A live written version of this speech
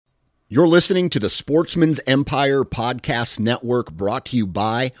You're listening to the Sportsman's Empire Podcast Network, brought to you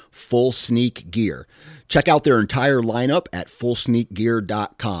by Full Sneak Gear. Check out their entire lineup at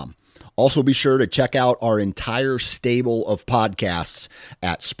fullsneakgear.com. Also be sure to check out our entire stable of podcasts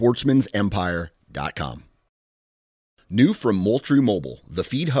at sportsmansempire.com. New from Moultrie Mobile, the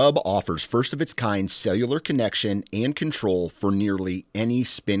Feed Hub offers first-of-its-kind cellular connection and control for nearly any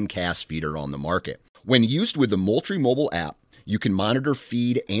spin cast feeder on the market. When used with the Moultrie Mobile app, you can monitor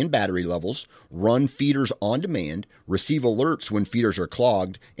feed and battery levels, run feeders on demand, receive alerts when feeders are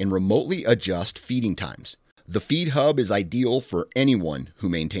clogged, and remotely adjust feeding times. The Feed Hub is ideal for anyone who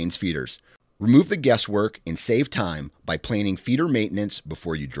maintains feeders. Remove the guesswork and save time by planning feeder maintenance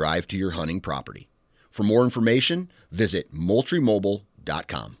before you drive to your hunting property. For more information, visit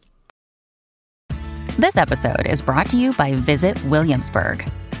MoultrieMobile.com. This episode is brought to you by Visit Williamsburg.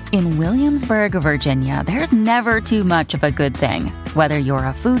 In Williamsburg, Virginia, there's never too much of a good thing. Whether you're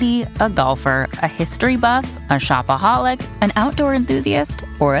a foodie, a golfer, a history buff, a shopaholic, an outdoor enthusiast,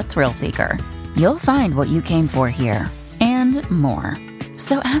 or a thrill seeker, you'll find what you came for here and more.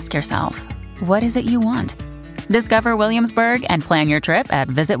 So ask yourself, what is it you want? Discover Williamsburg and plan your trip at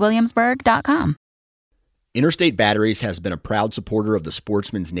visitwilliamsburg.com. Interstate Batteries has been a proud supporter of the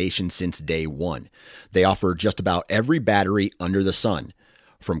Sportsman's Nation since day one. They offer just about every battery under the sun,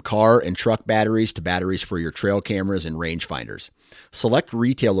 from car and truck batteries to batteries for your trail cameras and rangefinders. Select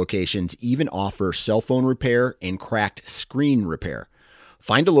retail locations even offer cell phone repair and cracked screen repair.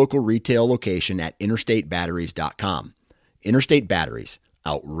 Find a local retail location at interstatebatteries.com. Interstate Batteries,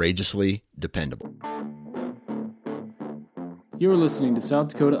 outrageously dependable. You're listening to South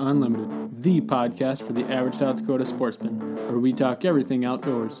Dakota Unlimited, the podcast for the average South Dakota sportsman, where we talk everything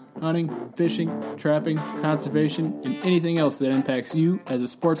outdoors: hunting, fishing, trapping, conservation, and anything else that impacts you as a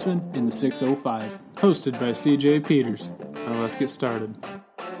sportsman in the 605. Hosted by CJ Peters. Now let's get started.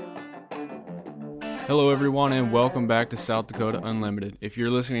 Hello everyone, and welcome back to South Dakota Unlimited. If you're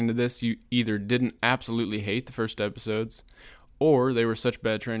listening to this, you either didn't absolutely hate the first episodes, or they were such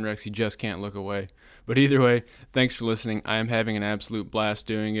bad train wrecks you just can't look away. But either way, thanks for listening. I am having an absolute blast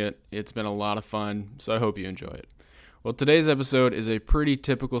doing it. It's been a lot of fun, so I hope you enjoy it. Well, today's episode is a pretty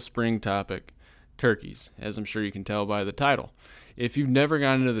typical spring topic: turkeys, as I'm sure you can tell by the title. If you've never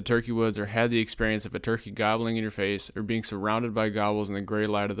gone into the turkey woods or had the experience of a turkey gobbling in your face or being surrounded by gobbles in the gray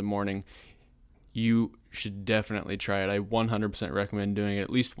light of the morning, you should definitely try it. I 100% recommend doing it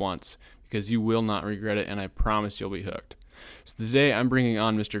at least once, because you will not regret it, and I promise you'll be hooked. So today I'm bringing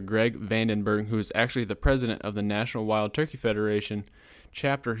on Mr. Greg Vandenberg, who is actually the president of the National Wild Turkey Federation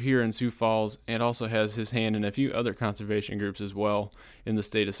chapter here in Sioux Falls, and also has his hand in a few other conservation groups as well in the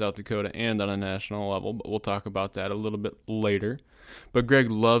state of South Dakota and on a national level, but we'll talk about that a little bit later. But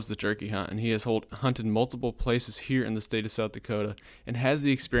Greg loves the turkey hunt, and he has hunted multiple places here in the state of South Dakota and has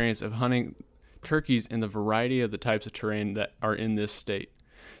the experience of hunting turkeys in the variety of the types of terrain that are in this state.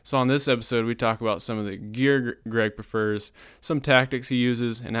 So on this episode, we talk about some of the gear Greg prefers, some tactics he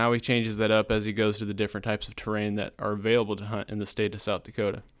uses, and how he changes that up as he goes to the different types of terrain that are available to hunt in the state of South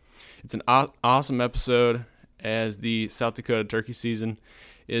Dakota. It's an awesome episode, as the South Dakota turkey season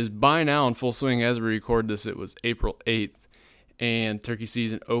is by now in full swing. As we record this, it was April 8th, and turkey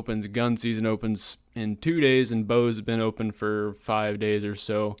season opens, gun season opens in 2 days, and bows have been open for 5 days or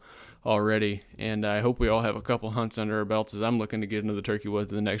so already, and I hope we all have a couple hunts under our belts, as I'm looking to get into the turkey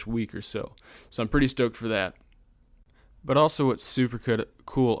woods in the next week or so. So I'm pretty stoked for that. But also, what's super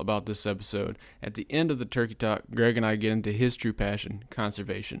cool about this episode, at the end of the turkey talk, Greg and I get into his true passion,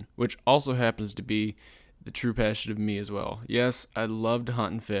 conservation, which also happens to be the true passion of me as well. Yes, I love to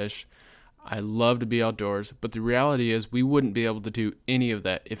hunt and fish. I love to be outdoors, but the reality is we wouldn't be able to do any of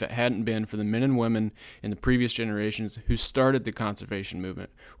that if it hadn't been for the men and women in the previous generations who started the conservation movement,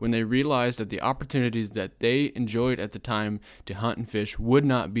 when they realized that the opportunities that they enjoyed at the time to hunt and fish would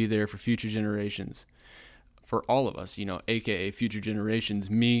not be there for future generations. For all of us, aka future generations,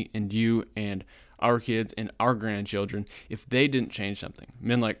 me and you and our kids and our grandchildren, if they didn't change something.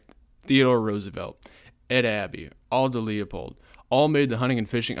 Men like Theodore Roosevelt, Ed Abbey, Aldo Leopold, all made the hunting and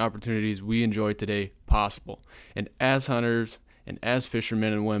fishing opportunities we enjoy today possible. And as hunters and as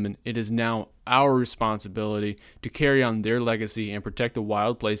fishermen and women, it is now our responsibility to carry on their legacy and protect the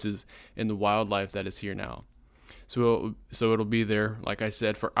wild places and the wildlife that is here now. So it'll be there, like I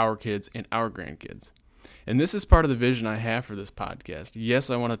said, for our kids and our grandkids. And this is part of the vision I have for this podcast. Yes,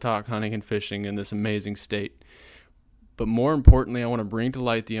 I want to talk hunting and fishing in this amazing state, but more importantly, I want to bring to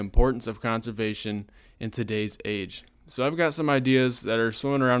light the importance of conservation in today's age. So I've got some ideas that are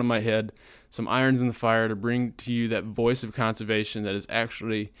swimming around in my head, some irons in the fire to bring to you that voice of conservation that is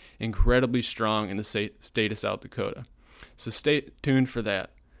actually incredibly strong in the state of South Dakota. So stay tuned for that.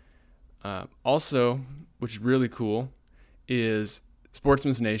 Also, which is really cool, is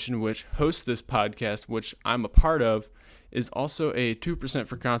Sportsman's Nation, which hosts this podcast, which I'm a part of, is also a 2%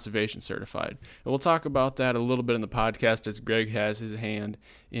 for Conservation certified. And we'll talk about that a little bit in the podcast as Greg has his hand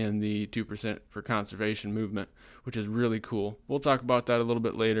in the 2% for Conservation movement, which is really cool. We'll talk about that a little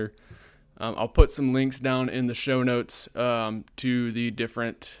bit later. I'll put some links down in the show notes to the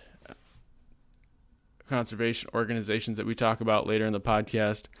different conservation organizations that we talk about later in the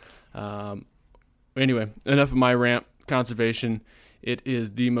podcast. Anyway, enough of my rant. Conservation, it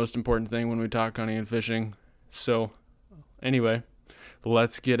is the most important thing when we talk hunting and fishing. So anyway,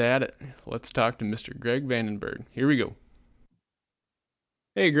 let's get at it. Let's talk to Mr. Greg Vandenberg. Here we go.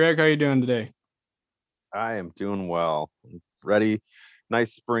 Hey, Greg, how you doing today? I am doing well. Ready.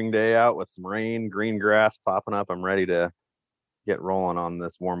 Nice spring day out with some rain, green grass popping up. I'm ready to get rolling on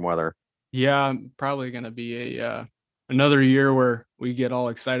this warm weather. Yeah, probably going to be a another year where we get all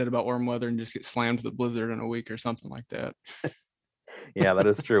excited about warm weather and just get slammed to the blizzard in a week or something like that. Yeah, that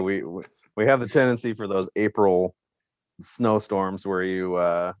is true. We have the tendency for those April snowstorms where you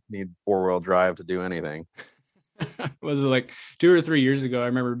need 4-wheel drive to do anything. Was it like 2 or 3 years ago? I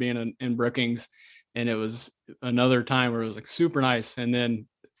remember being in Brookings, and it was another time where it was like super nice. And then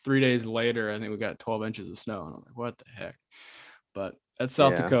 3 days later, I think we got 12 inches of snow. And I'm like, what the heck? But that's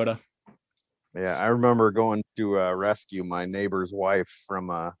South Dakota. Yeah, I remember going to rescue my neighbor's wife from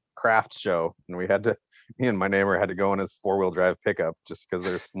a craft show, and me and my neighbor had to go in his 4-wheel drive pickup just because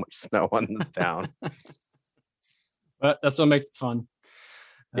there's so much snow in the town. But that's what makes it fun.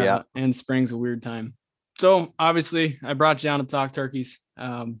 Yeah. And spring's a weird time. So obviously I brought you on to talk turkeys.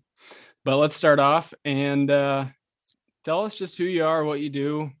 But let's start off and tell us just who you are, what you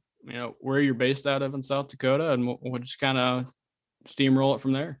do, where you're based out of in South Dakota, and we'll just kind of steamroll it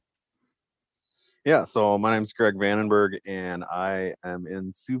from there. Yeah, so my name's Greg Vandenberg, and I am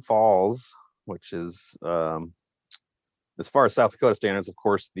in Sioux Falls, which is, as far as South Dakota standards, of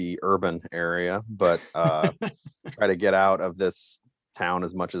course, the urban area, but try to get out of this town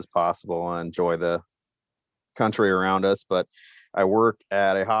as much as possible and enjoy the country around us. But I work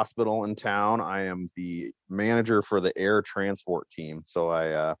at a hospital in town. I am the manager for the air transport team, so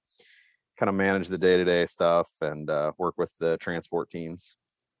I kind of manage the day-to-day stuff and work with the transport teams.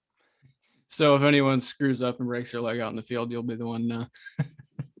 So if anyone screws up and breaks their leg out in the field, you'll be the one.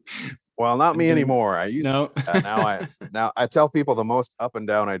 Well, not me anymore. I used no. to. Now I tell people the most up and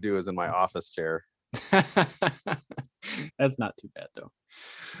down I do is in my office chair. That's not too bad though.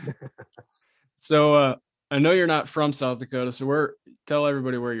 So I know you're not from South Dakota. So tell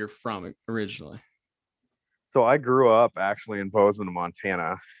everybody where you're from originally. So I grew up actually in Bozeman,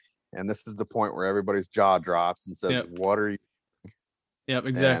 Montana, and this is the point where everybody's jaw drops and says, "What are you?" Yep,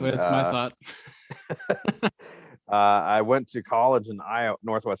 exactly. And, that's my thought. I went to college in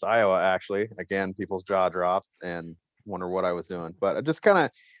Northwest Iowa, actually. Again, people's jaw dropped and wonder what I was doing. But it just kind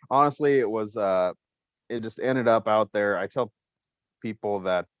of, honestly, it just ended up out there. I tell people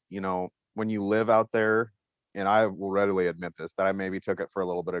that, when you live out there, and I will readily admit this, that I maybe took it for a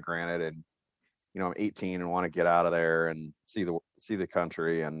little bit of granted, and, I'm 18 and want to get out of there and see the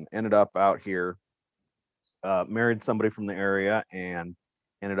country, and ended up out here, married somebody from the area and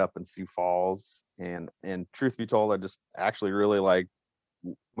ended up in Sioux Falls. And truth be told, I just actually really like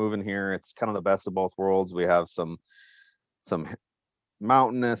moving here. It's kind of the best of both worlds. We have some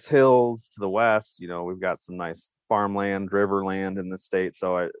mountainous hills to the west. We've got some nice farmland, riverland in the state.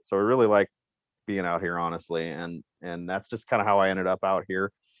 So I really like being out here, honestly. And that's just kind of how I ended up out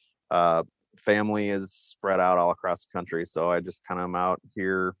here. Family is spread out all across the country. So I just kind of am out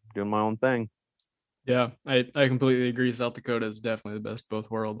here doing my own thing. Yeah, I completely agree. South Dakota is definitely the best of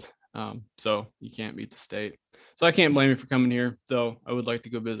both worlds. So you can't beat the state. So I can't blame you for coming here, though. I would like to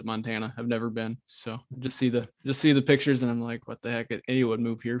go visit Montana. I've never been, so just see the pictures, and I'm like, what the heck? Anyone would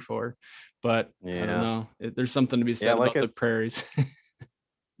move here for? But yeah. I don't know. There's something to be said about the prairies.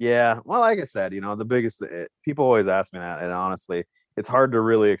 Yeah, well, like I said, the biggest people always ask me that, and honestly, it's hard to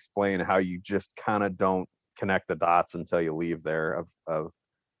really explain how you just kind of don't connect the dots until you leave there of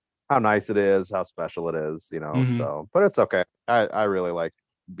how nice it is, how special it is, Mm-hmm. So, but it's okay. I really like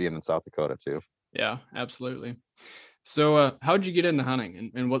being in South Dakota too. Yeah, absolutely. So how'd you get into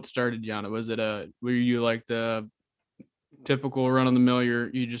hunting, and what started you on it? Was it were you like the typical run of the mill,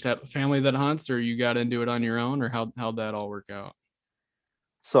 you just had a family that hunts, or you got into it on your own, or how'd that all work out?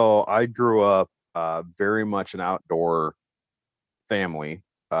 So I grew up very much an outdoor family.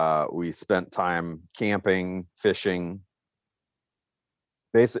 We spent time camping, fishing,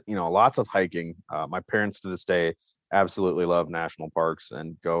 lots of hiking. My parents to this day absolutely love national parks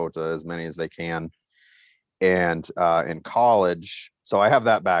and go to as many as they can. And in college, so I have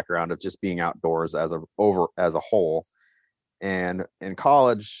that background of just being outdoors as a whole. And in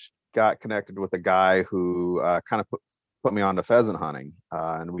college, got connected with a guy who kind of put me on to pheasant hunting.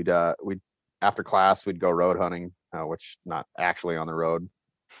 And we'd after class we'd go road hunting, which not actually on the road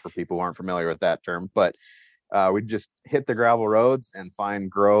for people who aren't familiar with that term, but we'd just hit the gravel roads and find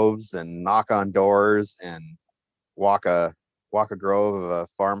groves and knock on doors and walk a grove of a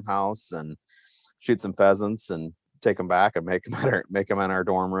farmhouse and shoot some pheasants and take them back and make them in our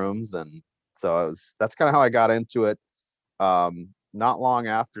dorm rooms. And so that's kind of how I got into it. Not long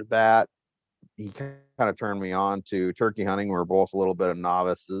after that, he kind of turned me on to turkey hunting. We were both a little bit of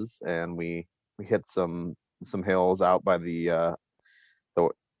novices, and we hit some hills out by the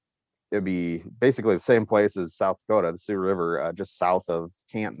it'd be basically the same place as South Dakota, the Sioux River, just south of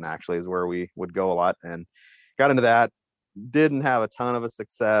Canton actually is where we would go a lot, and got into that. Didn't have a ton of a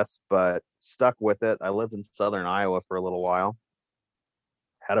success, but stuck with it. I lived in southern Iowa for a little while.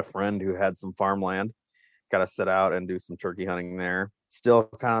 Had a friend who had some farmland. Got to sit out and do some turkey hunting there. Still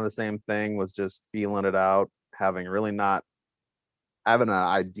kind of the same thing, was just feeling it out, having an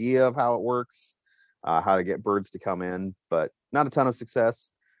idea of how it works, how to get birds to come in, but not a ton of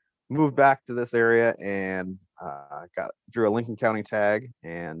success. Moved back to this area and drew a Lincoln County tag.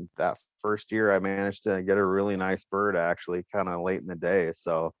 And that first year I managed to get a really nice bird, actually kind of late in the day.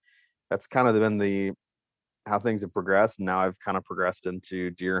 So that's kind of been how things have progressed. And now I've kind of progressed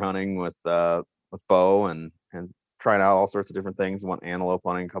into deer hunting with bow and trying out all sorts of different things. Went antelope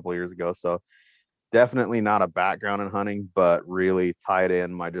hunting a couple of years ago. So definitely not a background in hunting, but really tied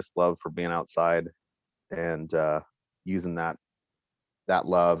in my just love for being outside and using that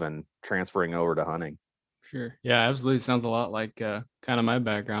love and transferring over to hunting. Sure. Yeah, absolutely. Sounds a lot like kind of my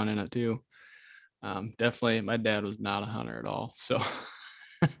background in it too. Definitely, my dad was not a hunter at all. So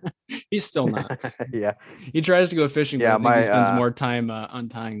he's still not. Yeah. He tries to go fishing, but Yeah, I think he spends more time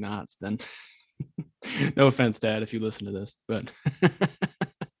untying knots than no offense, Dad, if you listen to this, but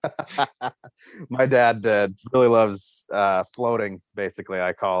my dad really loves floating, basically,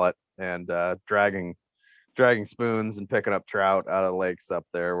 I call it, and dragging spoons and picking up trout out of the lakes up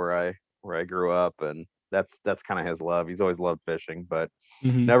there where I grew up, and that's kind of his love. He's always loved fishing, but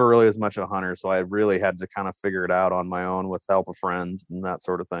never really as much a hunter. So I really had to kind of figure it out on my own with help of friends and that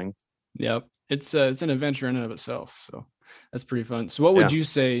sort of thing. Yep. It's an adventure in and of itself. So that's pretty fun. So what would you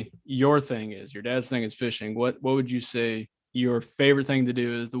say your thing is? Your dad's thing is fishing. What would you say your favorite thing to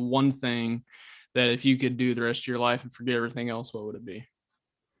do is? The one thing that if you could do the rest of your life and forget everything else, what would it be?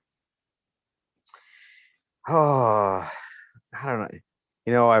 Oh, I don't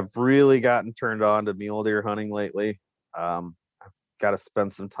know. I've really gotten turned on to mule deer hunting lately. I've got to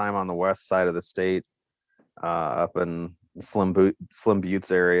spend some time on the west side of the state, up in Slim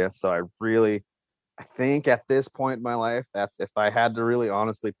Buttes area. So I think at this point in my life, that's, if I had to really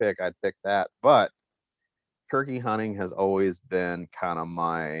honestly pick, I'd pick that. But turkey hunting has always been kind of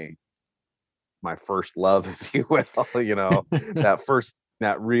my first love, if you will.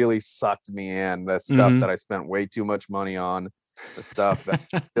 That really sucked me in. The stuff that I spent way too much money on, the stuff that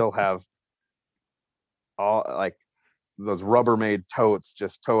still have all like those Rubbermaid totes,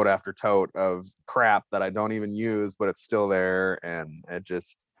 just tote after tote of crap that I don't even use, but it's still there. And it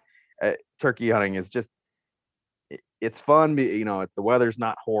just, turkey hunting is just, it's fun. The weather's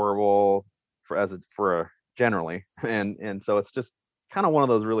not horrible for generally. And so it's just kind of one of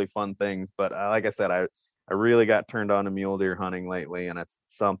those really fun things. But like I said, I really got turned on to mule deer hunting lately, and it's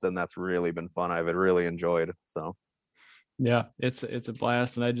something that's really been fun. I've really enjoyed. So yeah, it's a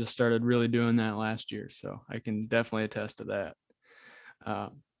blast, and I just started really doing that last year, so I can definitely attest to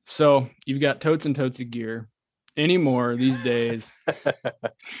that. So you've got totes and totes of gear. Anymore these days?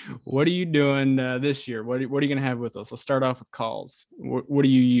 What are you doing this year? What are you going to have with us? Let's start off with calls. What do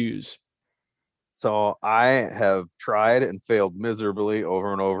you use? So I have tried and failed miserably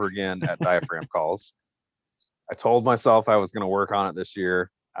over and over again at diaphragm calls. I told myself I was going to work on it this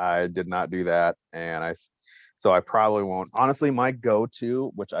year. I did not do that. So I probably won't. Honestly, my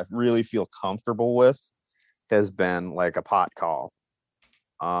go-to, which I really feel comfortable with, has been like a pot call.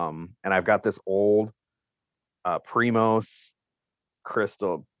 And I've got this old Primos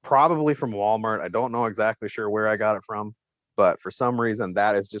crystal, probably from Walmart. I don't know exactly sure where I got it from, but for some reason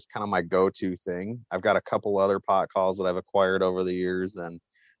that is just kind of my go-to thing. I've got a couple other pot calls that I've acquired over the years,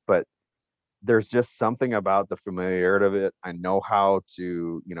 but there's just something about the familiarity of it. I know how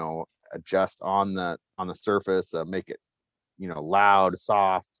to, adjust on the surface, make it, loud,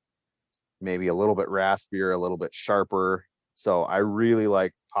 soft, maybe a little bit raspier, a little bit sharper. So I really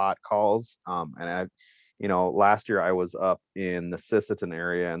like pot calls. And last year I was up in the Sisseton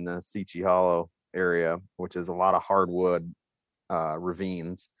area in the Seachy Hollow, area, which is a lot of hardwood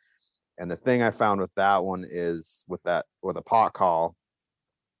ravines. And the thing I found with that one is with a pot call,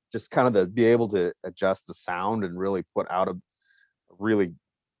 just kind of to be able to adjust the sound and really put out a really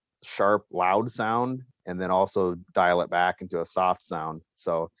sharp, loud sound, and then also dial it back into a soft sound.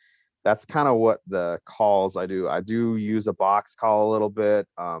 So that's kind of what the calls I do. I do use a box call a little bit,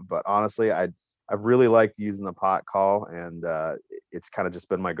 but honestly, I've really liked using the pot call, and it's kind of just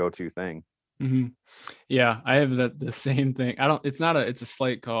been my go-to thing. Mm-hmm. Yeah, I have the same thing. It's a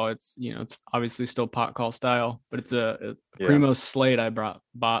slate call. It's, it's obviously still pot call style, but it's a Primo slate I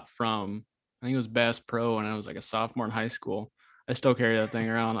bought from, I think it was Bass Pro when I was like a sophomore in high school. I still carry that thing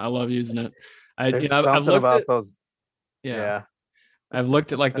around. I love using it. I've looked about at those. Yeah. I've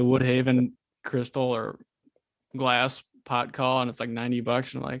looked at like the Woodhaven crystal or glass pot call, and it's like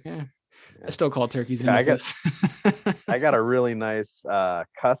 $90. And I'm like, I still call turkeys in this. I got a really nice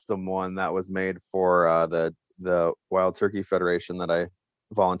custom one that was made for the Wild Turkey Federation that I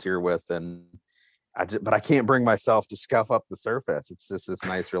volunteer with, and but I can't bring myself to scuff up the surface. It's just this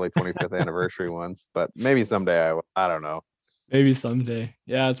nice, really 25th anniversary ones. But maybe someday I don't know. Maybe someday.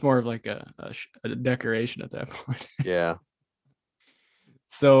 Yeah, it's more of like a decoration at that point. Yeah.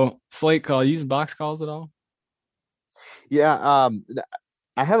 So slate call, you use box calls at all? Yeah.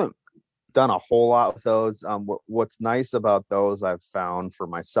 I haven't done a whole lot with those. What's nice about those, I've found for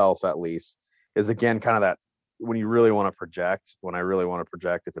myself at least, is again kind of that when I really want to project,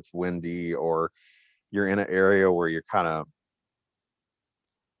 if it's windy or you're in an area where you're kind of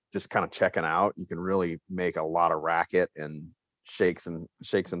checking out, you can really make a lot of racket and shake some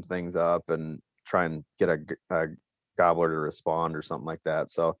things up and try and get a gobbler to respond or something like that.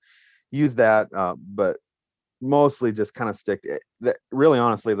 So use that, but mostly just kind of stick that. Really,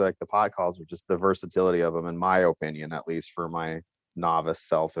 honestly, like the pot calls are just the versatility of them, in my opinion, at least for my novice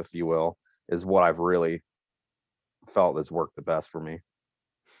self, if you will, is what I've really felt has worked the best for me.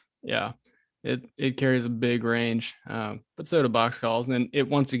 Yeah, it carries a big range, but so do box calls. And then it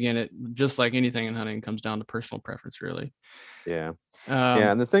just like anything in hunting, comes down to personal preference, really. Yeah.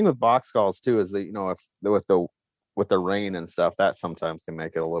 And the thing with box calls too is that, if with the rain and stuff, that sometimes can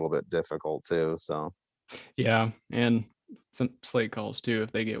make it a little bit difficult too. So yeah, and some slate calls too,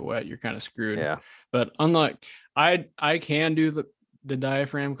 if they get wet, you're kind of screwed. Yeah. But unlike I can do the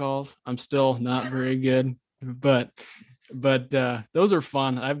diaphragm calls. I'm still not very good, but those are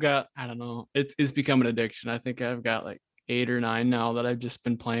fun. I've got, I don't know, it's become an addiction. I think I've got like 8 or 9 now that I've just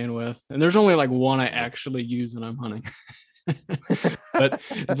been playing with, and there's only like one I actually use when I'm hunting. But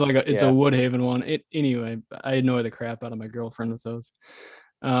it's like a Woodhaven one. Anyway, I annoy the crap out of my girlfriend with those.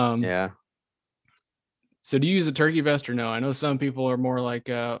 Yeah. So do you use a turkey vest or no? I know some people are more like,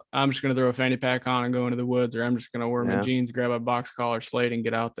 I'm just going to throw a fanny pack on and go into the woods, or I'm just going to wear my jeans, grab a box collar slate and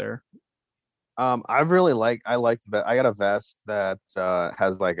get out there. I like the, I got a vest that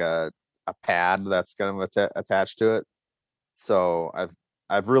has like a pad that's kind of attached to it. So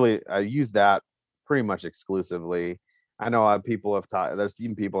I use that pretty much exclusively. I know there's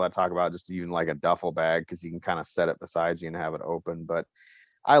even people that talk about just even like a duffel bag, because you can kind of set it beside you and have it open. But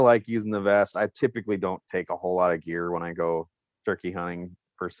I like using the vest. I typically don't take a whole lot of gear when I go turkey hunting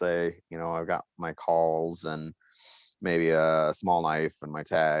per se. I've got my calls and maybe a small knife and my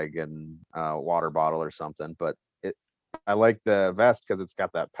tag and a water bottle or something. But I like the vest because it's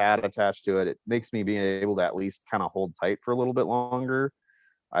got that pad attached to it. It makes me be able to at least kind of hold tight for a little bit longer.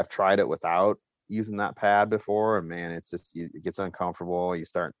 I've tried it without using that pad before, and man, it gets uncomfortable. You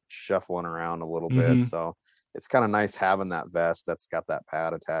start shuffling around a little bit. So it's kind of nice having that vest that's got that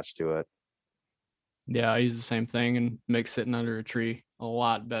pad attached to it. Yeah, I use the same thing and makes sitting under a tree a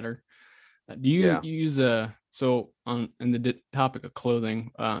lot better. Do you use in the topic of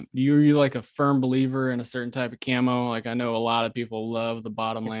clothing, are you like a firm believer in a certain type of camo? Like, I know a lot of people love the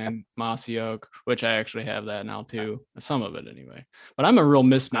Bottomland mossy oak, which I actually have that now too, some of it anyway. But I'm a real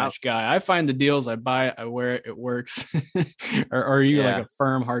mismatch guy. I find the deals, I buy it, I wear it, it works. or are you like a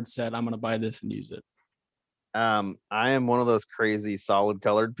firm hard set, I'm going to buy this and use it? I am one of those crazy solid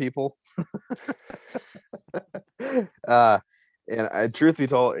colored people. And truth be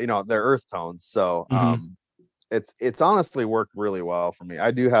told, they're earth tones. So it's honestly worked really well for me.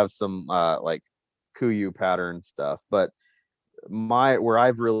 I do have some like Kuiu pattern stuff, but where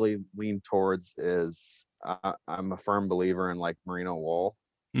I've really leaned towards is I'm a firm believer in like merino wool.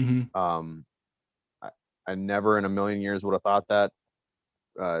 I never in a million years would have thought that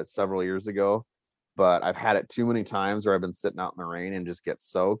several years ago, but I've had it too many times where I've been sitting out in the rain and just get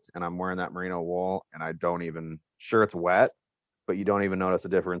soaked, and I'm wearing that merino wool and I don't even, sure it's wet, but you don't even notice a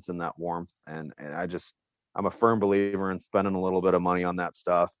difference in that warmth. And I'm a firm believer in spending a little bit of money on that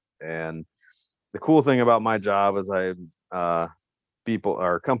stuff. And the cool thing about my job is people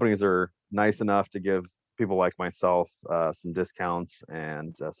or companies are nice enough to give people like myself some discounts,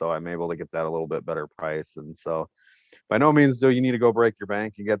 and so I'm able to get that a little bit better price. And so by no means do you need to go break your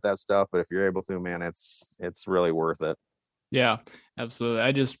bank and get that stuff, but if you're able to, man, it's really worth it. Yeah, absolutely.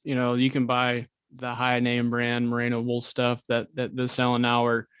 I just, you can buy the high name brand merino wool stuff that they're selling now,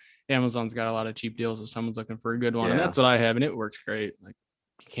 or Amazon's got a lot of cheap deals if someone's looking for a good one. And Yeah. that's what I have, and it works great. Like,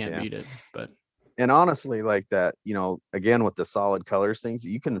 you can't Yeah. beat it. But And honestly, like that, again, with the solid colors things,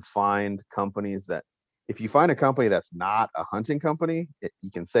 you can find companies that, if you find a company that's not a hunting company,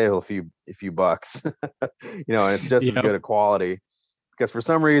 you can save a few bucks, and it's just as Yep. good a quality. Because for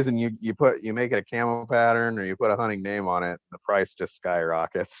some reason you make it a camo pattern or you put a hunting name on it, the price just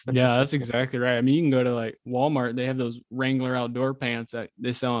skyrockets. Yeah, that's exactly right. I mean, you can go to like Walmart, they have those Wrangler outdoor pants that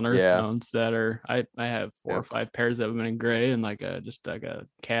they sell in earth Yeah. tones that are, I have 4 or Yep. 5 pairs of them in gray and like just like a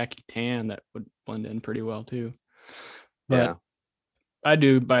khaki tan that would blend in pretty well too. But Yeah. I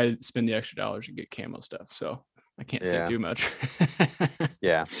do spend the extra dollars and get camo stuff, so I can't say Yeah. too much.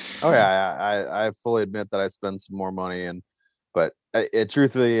 Yeah. Oh yeah. I fully admit that I spend some more money, but it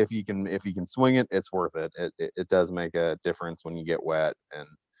truthfully, if you can swing it, it's worth it. It does make a difference when you get wet, and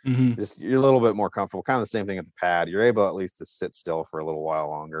Mhm. just you're a little bit more comfortable. Kind of the same thing at the pad. You're able at least to sit still for a little while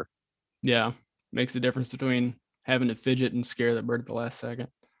longer. Yeah, makes the difference between having to fidget and scare the bird at the last second.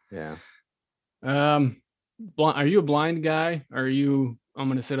 Yeah. Are you a blind guy? Or are you, I'm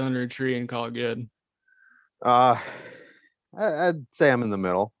going to sit under a tree and call it good? I'd say I'm in the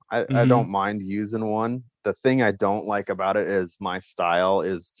middle. I don't mind using one. The thing I don't like about it is my style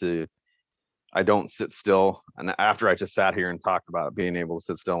is I don't sit still. And after I just sat here and talked about being able to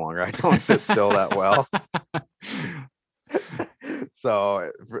sit still longer, I don't sit still that well.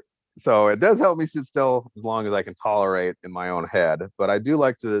 So it does help me sit still as long as I can tolerate in my own head. But I do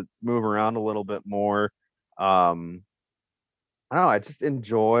like to move around a little bit more. I don't know. I just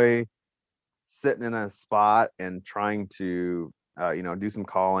enjoy sitting in a spot and trying to do some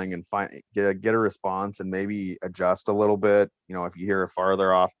calling and get a response and maybe adjust a little bit, if you hear a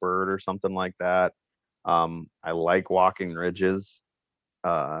farther off bird or something like that. I like walking ridges.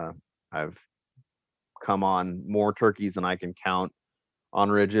 I've come on more turkeys than I can count on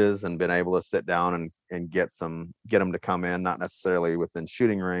ridges and been able to sit down and get them to come in, not necessarily within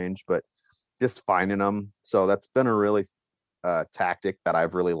shooting range, but just finding them. So that's been a really tactic that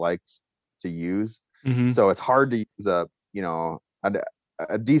I've really liked to use. So it's hard to use a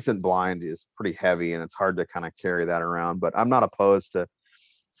decent blind is pretty heavy, and it's hard to kind of carry that around, but I'm not opposed to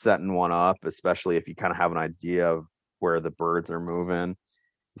setting one up, especially if you kind of have an idea of where the birds are moving.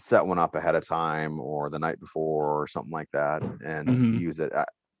 Set one up ahead of time or the night before or something like that and use it.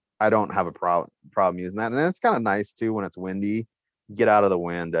 I don't have a problem using that. And then it's kind of nice too when it's windy, get out of the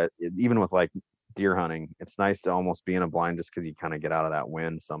wind. Even with like deer hunting, it's nice to almost be in a blind just because you kind of get out of that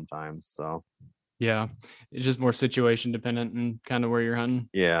wind sometimes. So yeah, it's just more situation dependent and kind of where you're hunting.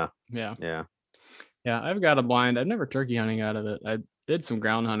 Yeah. I've got a blind. I've never turkey hunting out of it. I did some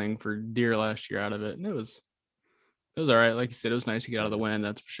ground hunting for deer last year out of it, and it was all right. Like you said, it was nice to get out of the wind,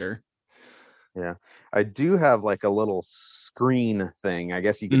 that's for sure. Yeah, I do have like a little screen thing, I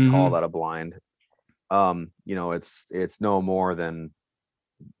guess you could call that a blind. It's no more than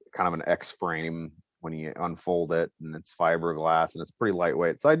kind of an X frame when you unfold it, and it's fiberglass and it's pretty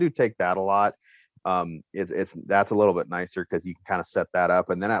lightweight, so I do take that a lot. That's a little bit nicer because you can kind of set that up,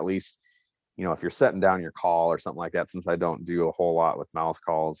 and then at least if you're setting down your call or something like that, since I don't do a whole lot with mouth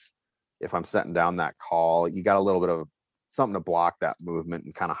calls, if I'm setting down that call, you got a little bit of something to block that movement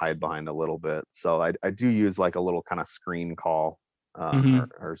and kind of hide behind a little bit. So I do use like a little kind of screen call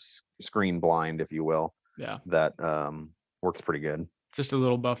or screen blind, if you will. Yeah, that works pretty good. Just a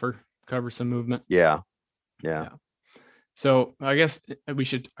little buffer, cover some movement. Yeah. So I guess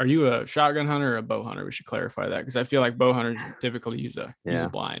are you a shotgun hunter or a bow hunter? We should clarify that, because I feel like bow hunters typically use a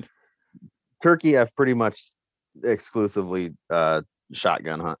blind. Turkey, I've pretty much exclusively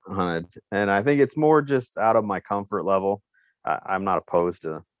shotgun hunted, and I think it's more just out of my comfort level. I'm not opposed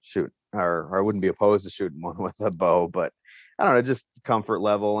to shoot, or I wouldn't be opposed to shooting one with a bow, but I don't know, just comfort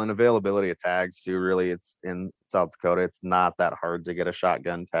level and availability of tags too. Really, it's in South Dakota, it's not that hard to get a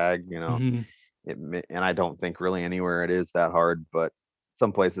shotgun tag, and I don't think really anywhere it is that hard, but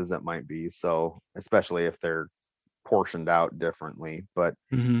some places it might be, so especially if they're portioned out differently. But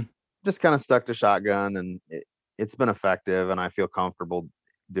just kind of stuck to shotgun, and it's been effective, and I feel comfortable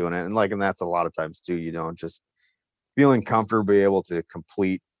doing it. And that's a lot of times too, just feeling comfortable, be able to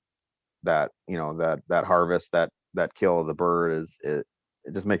complete that, that harvest, that kill of the bird it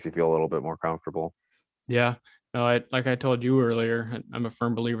just makes you feel a little bit more comfortable. Yeah. No, like I told you earlier, I'm a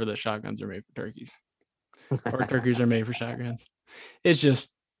firm believer that shotguns are made for turkeys, or turkeys are made for shotguns. It's just,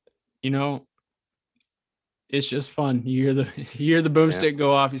 you know, it's just fun. You hear the you hear the Yeah. boomstick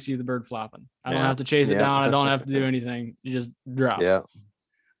go off, you see the bird flopping. I don't Yeah. have to chase it Yeah. down. I don't have to do anything. It just drops. Yeah.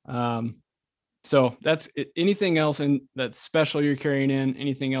 Um, so that's it. Anything else in that's special you're carrying in?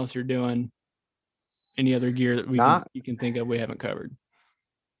 Anything else you're doing? Any other gear that Not you can think of we haven't covered?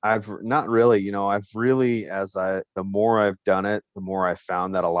 I've not really, I've really, the more I've done it, the more I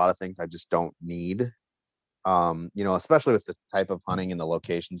found that a lot of things I just don't need. Especially with the type of hunting and the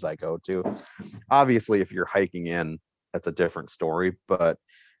locations I go to. Obviously, if you're hiking in, that's a different story, but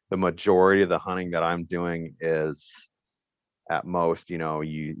the majority of the hunting that I'm doing is at most,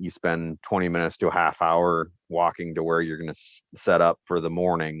 you spend 20 minutes to a half hour walking to where you're going to set up for the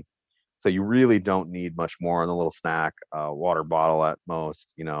morning. So you really don't need much more than a little snack, water bottle at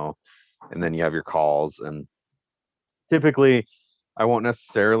most, and then you have your calls. And typically I won't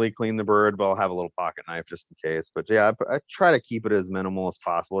necessarily clean the bird, but I'll have a little pocket knife just in case. But yeah, I try to keep it as minimal as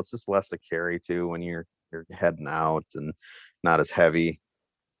possible. It's just less to carry too when you're heading out and not as heavy.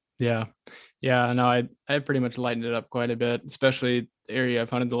 Yeah. Yeah. No, I pretty much lightened it up quite a bit, especially the area I've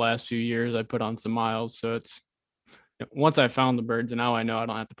hunted the last few years. I put on some miles. So it's once I found the birds and now I know I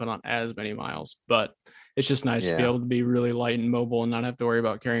don't have to put on as many miles, but it's just nice to be Yeah. able to be really light and mobile and not have to worry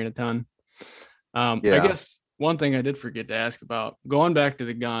about carrying a ton. I Yeah. guess one thing I did forget to ask about going back to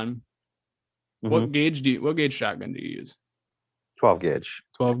the gun, Hmm. what gauge shotgun do you use? 12 gauge.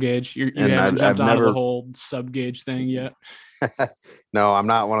 12 gauge. You And haven't I've jumped onto the never, whole sub gauge thing yet. no, I'm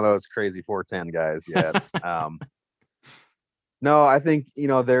not one of those crazy 410 guys yet. No, I think,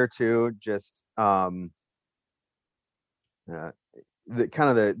 there too, just, uh, the kind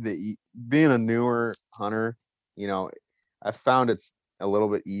of the being a newer hunter, you know, I found it's a little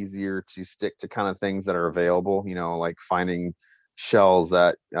bit easier to stick to kind of things that are available, like finding shells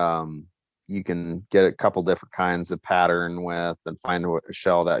that you can get a couple different kinds of pattern with and find a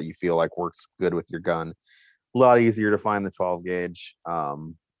shell that you feel like works good with your gun. A lot easier to find the 12 gauge.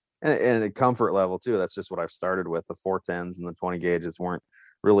 And a comfort level too. That's just what I've started with. The 410s and the 20 gauges weren't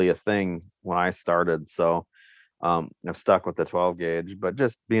really a thing when I started. So I've stuck with the 12 gauge, but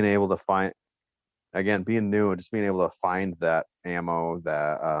just being able to find, again, being new and just being able to find that ammo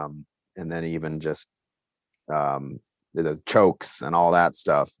that, and then even just the chokes and all that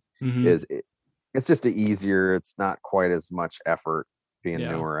stuff Mm-hmm. it's just easier. It's not quite as much effort being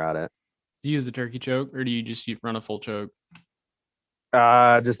Yeah. newer at it. Do you use the turkey choke or do you just run a full choke?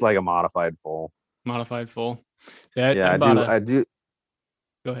 Just like a modified full. Modified full? Yeah, Yeah, I do.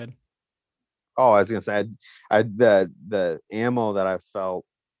 Go ahead. Oh, I was gonna say, the ammo that I felt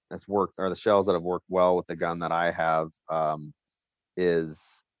has worked, or the shells that have worked well with the gun that I have,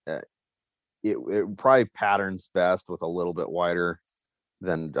 is it probably patterns best with a little bit wider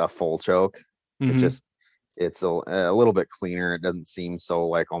than a full choke. It Mm-hmm. just it's a little bit cleaner. It doesn't seem so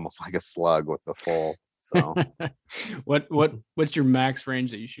like almost like a slug with the full. So What's your max range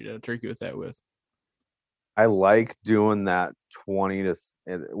that you shoot at a turkey with that with? I like doing that 20 to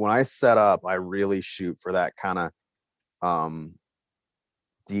when I set up, I really shoot for that kind of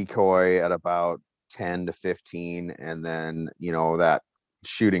decoy at about 10 to 15, and then that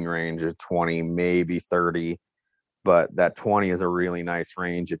shooting range of 20, maybe 30. But that 20 is a really nice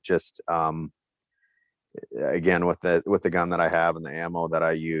range. It just again, with the gun that I have and the ammo that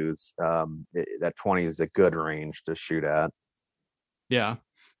I use, that 20 is a good range to shoot at. Yeah,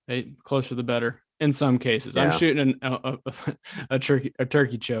 closer the better. In some cases, I'm Yeah. shooting a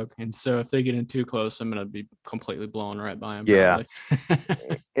turkey choke, and so if they get in too close, I'm gonna be completely blown right by them. Yeah.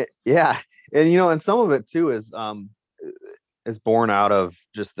 Probably. Yeah. And and some of it too is born out of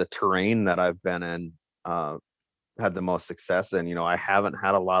just the terrain that I've been in, had the most success in. I haven't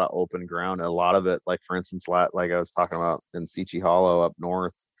had a lot of open ground. A lot of it, like for instance, like I was talking about in Seachy Hollow up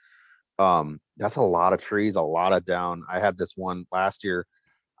north, that's a lot of trees, a lot of down. I had this one last year.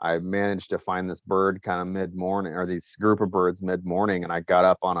 I managed to find this bird kind of mid-morning, or these group of birds mid-morning, and I got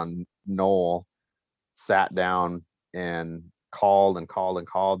up on a knoll, sat down, and called and called and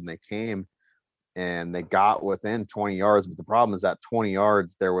called, and they came, and they got within 20 yards. But the problem is that 20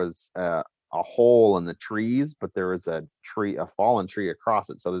 yards, there was a hole in the trees, but there was a fallen tree across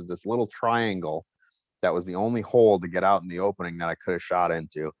it. So there's this little triangle that was the only hole to get out in the opening that I could have shot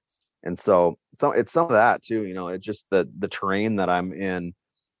into. And so it's some of that too. It's just the terrain that I'm in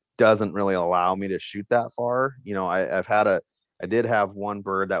doesn't really allow me to shoot that far. I did have one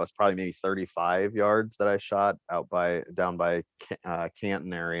bird that was probably maybe 35 yards that I shot down by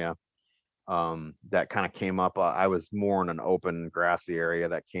Canton area. That kind of came up. I was more in an open grassy area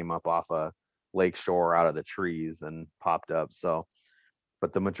that came up off lakeshore out of the trees and popped up. So,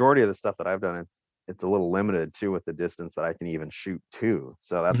 but the majority of the stuff that I've done, it's a little limited too with the distance that I can even shoot to.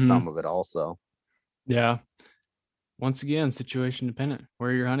 So that's some of it also. Yeah. Once again, situation dependent.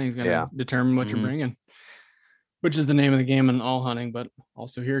 Where you're hunting is going to determine what you're bringing, which is the name of the game in all hunting, but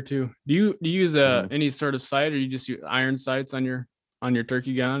also here too. Do you use any sort of sight, or you just use iron sights on your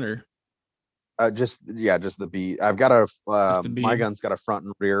turkey gun, or? Just the bead. I've got my gun's got a front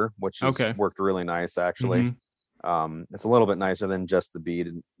and rear, which has worked really nice actually. It's a little bit nicer than just the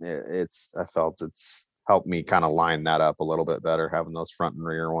bead. I felt it's helped me kind of line that up a little bit better, having those front and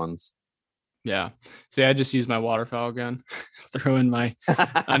rear ones. Yeah. See, I just use my waterfowl gun, throw in my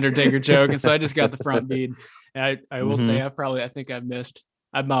Undertaker choke. And so I just got the front bead. And I will say I think I've missed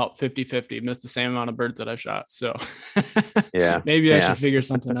about 50-50, missed the same amount of birds that I shot. So maybe I should figure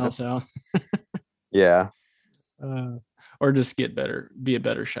something else out. Yeah. Or just be a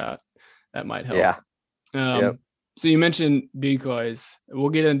better shot. That might help. Yeah. So you mentioned decoys. We'll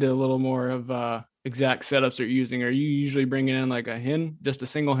get into a little more of exact setups you're using. Are you usually bringing in like a hen, just a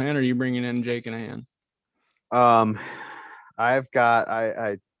single hen, or are you bringing in Jake and a hen? I've got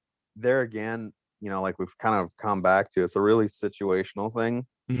I there again, like we've kind of come back to, it's a really situational thing.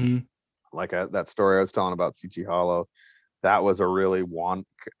 Like that story I was telling about Suchi Hollow, that was a really it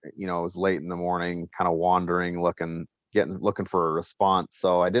was late in the morning, kind of wandering, looking for a response.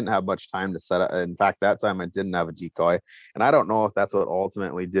 So I didn't have much time to set up. In fact, that time I didn't have a decoy, and I don't know if that's what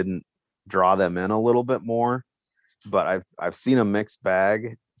ultimately didn't draw them in a little bit more, but I've seen a mixed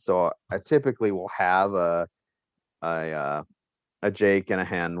bag. So I typically will have a Jake and a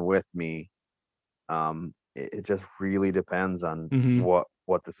hen with me. It just really depends on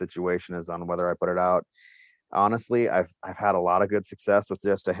what the situation is, on whether I put it out. Honestly, I've had a lot of good success with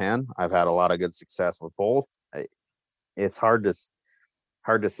just a hen. I've had a lot of good success with both. It's hard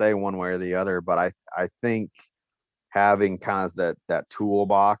to say one way or the other, but I think having kind of that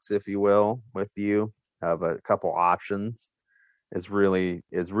toolbox, if you will, with you, of a couple options is really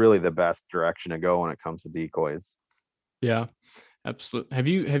the best direction to go when it comes to decoys. Yeah, absolutely. Have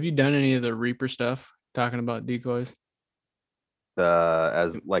you done any of the Reaper stuff, talking about decoys?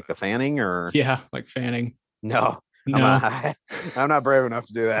 As like the fanning, or? Yeah, like fanning. No. I'm not brave enough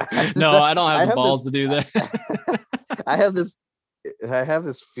to do that. No, I don't have the balls to do that. I have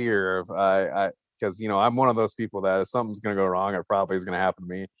this fear of because I'm one of those people that if something's going to go wrong, it probably is going to happen to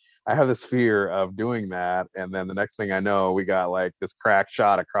me. I have this fear of doing that, and then the next thing I know, we got like this crack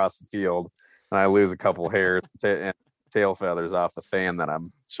shot across the field, and I lose a couple hairs and tail feathers off the fan that I'm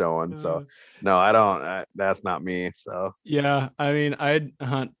showing. So no, I don't. That's not me. So yeah, I mean, I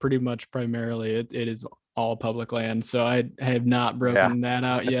hunt pretty much primarily. It is all public land, so I have not broken that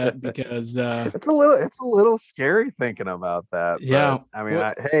out yet, because it's a little scary thinking about that. Yeah, but, I mean,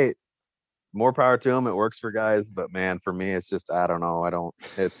 hey, more power to them. It works for guys, but man, for me, it's just I don't know.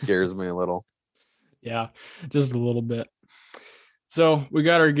 It scares me a little. Yeah, just a little bit. So we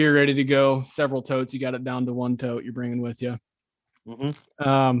got our gear ready to go. Several totes. You got it down to one tote you're bringing with you.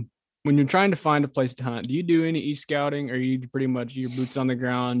 When you're trying to find a place to hunt, do you do any e-scouting, or you pretty much your boots on the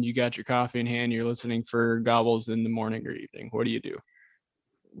ground, you got your coffee in hand, you're listening for gobbles in the morning or evening? What do you do?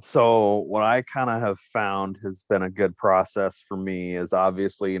 So what I kind of have found has been a good process for me is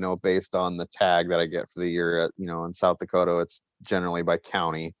obviously, based on the tag that I get for the year, in South Dakota, it's generally by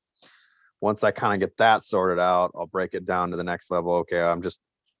county. Once I kind of get that sorted out, I'll break it down to the next level. Okay, I'm just,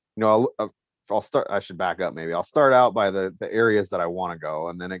 I'll start, I should back up maybe. I'll start out by the areas that I want to go,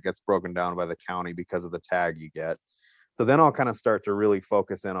 and then it gets broken down by the county because of the tag you get. So then I'll kind of start to really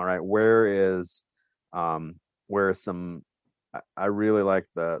focus in, all right, where is some, I really like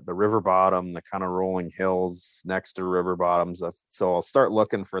the river bottom, the kind of rolling hills next to river bottoms. So I'll start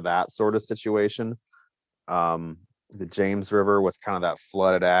looking for that sort of situation. The James River with kind of that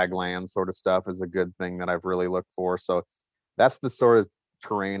flooded ag land sort of stuff is a good thing that I've really looked for. So that's the sort of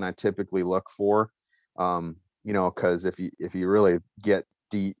terrain I typically look for. Because if you really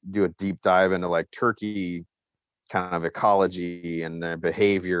do a deep dive into like turkey kind of ecology and their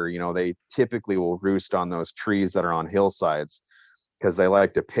behavior, they typically will roost on those trees that are on hillsides because they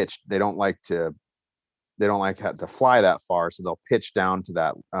like to pitch. They don't like to fly that far, so they'll pitch down to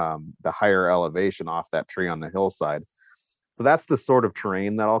that the higher elevation off that tree on the hillside. So that's the sort of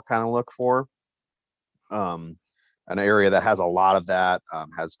terrain that I'll kind of look for. An area that has a lot of that,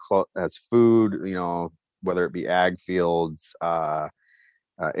 has food, whether it be ag fields,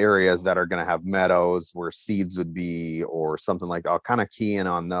 areas that are going to have meadows where seeds would be, or something like that. I'll kind of key in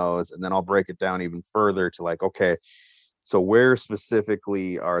on those, and then I'll break it down even further to like, okay, so where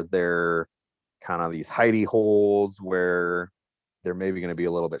specifically are there kind of these hidey holes where they're maybe going to be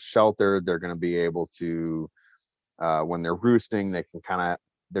a little bit sheltered. They're going to be able to, when they're roosting, they can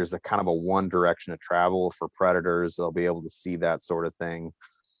there's a kind of a one direction of travel for predators. They'll be able to see that sort of thing.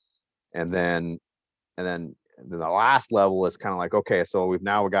 And then the last level is kind of like, okay, so we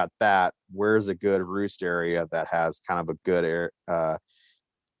got that. Where's a good roost area that has kind of a good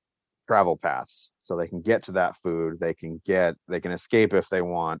travel paths, so they can get to that food. They can escape if they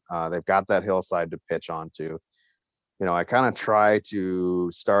want. They've got that hillside to pitch onto. I kind of try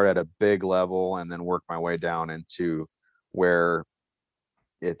to start at a big level and then work my way down into where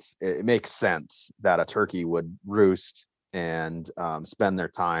it makes sense that a turkey would roost and spend their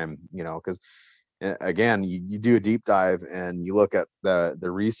time, because again, you do a deep dive and you look at the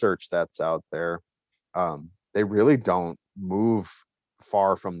research that's out there. They really don't move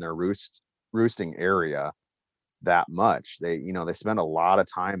far from their roosting area that much. They spend a lot of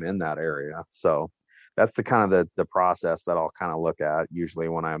time in that area. So that's the kind of the process that I'll kind of look at usually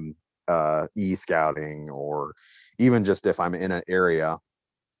when I'm e-scouting, or even just if I'm in an area.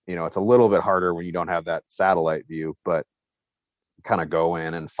 It's a little bit harder when you don't have that satellite view, but kind of go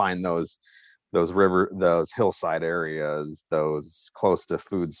in and find those hillside areas, those close to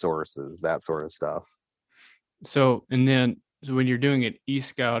food sources, that sort of stuff. So when you're doing it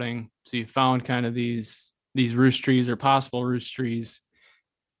e-scouting, so you found kind of these roost trees or possible roost trees,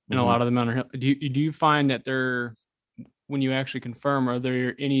 and a lot of them on do you find that they're, when you actually confirm, are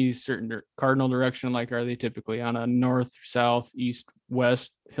there any certain cardinal direction? Like, are they typically on a north, south, east,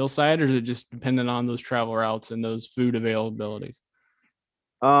 west hillside, or is it just dependent on those travel routes and those food availabilities?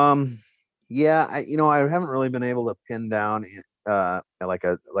 Yeah, I haven't really been able to pin down like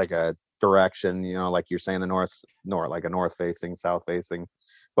a direction, like you're saying, the north, like a north facing, south facing.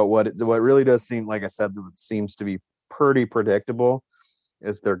 But what really does seem, like I said, seems to be pretty predictable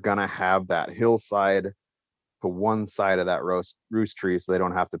is they're gonna have that hillside to one side of that roost tree, so they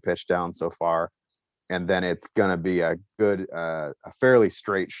don't have to pitch down so far. And then it's gonna be a good, a fairly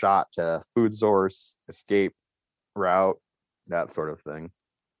straight shot to food source, escape route, that sort of thing.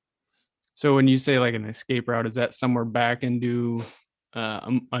 So when you say like an escape route, is that somewhere back into a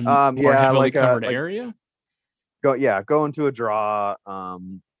more yeah, heavily like covered area? Go into a draw.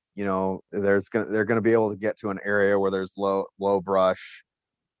 They're gonna be able to get to an area where there's low brush,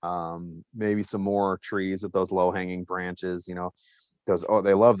 maybe some more trees with those low hanging branches.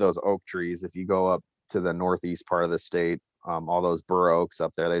 They love those oak trees. If you go up to the northeast part of the state, all those bur oaks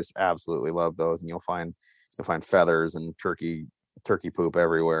up there, they just absolutely love those, and you'll find feathers and turkey poop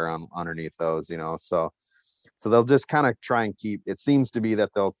everywhere underneath those. So they'll just kind of try and keep, it seems to be that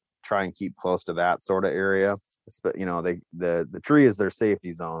they'll try and keep close to that sort of area. But the tree is their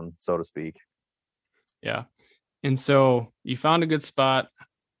safety zone, so to speak. Yeah. And so you found a good spot,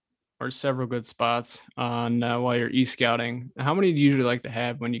 or several good spots on while you're e-scouting. How many do you usually like to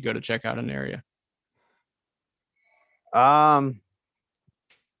have when you go to check out an area? The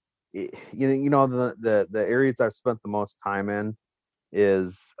areas I've spent the most time in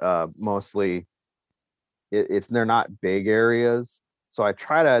is mostly they're not big areas, so I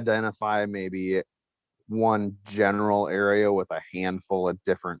try to identify maybe one general area with a handful of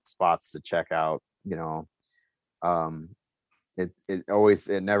different spots to check out.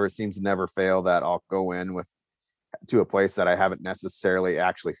 It never seems to never fail that I'll go in to a place that I haven't necessarily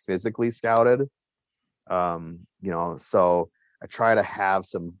actually physically scouted. So I try to have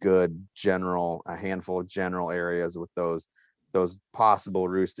some good a handful of general areas with those possible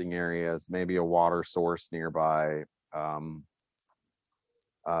roosting areas, maybe a water source nearby,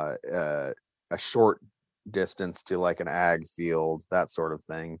 a short distance to like an ag field, that sort of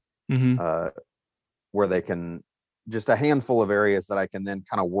thing, where they can, just a handful of areas that I can then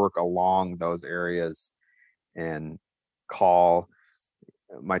kind of work along those areas and call.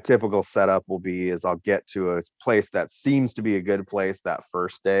 My typical setup will be is I'll get to a place that seems to be a good place that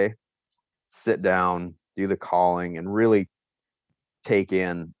first day, sit down, do the calling, and really take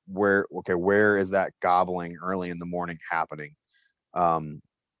in where is that gobbling early in the morning happening? Am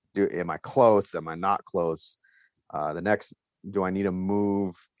I close? Am I not close? Do I need to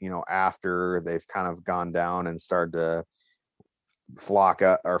move, after they've kind of gone down and started to flock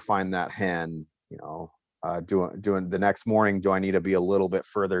up or find that hen, doing the next morning, do I need to be a little bit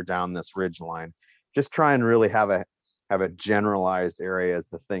further down this ridge line? Just try and really have a generalized area as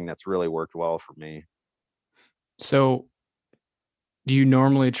the thing that's really worked well for me. So do you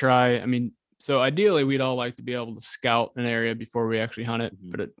normally try, so ideally we'd all like to be able to scout an area before we actually hunt it,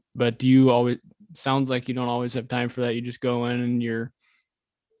 but do you always, sounds like you don't always have time for that. You just go in and you're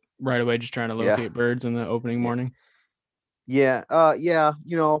right away just trying to locate birds in the opening morning. Yeah.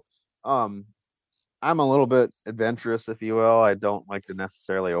 I'm a little bit adventurous, if you will. I don't like to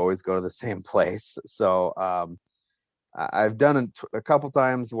necessarily always go to the same place. So I've done it a couple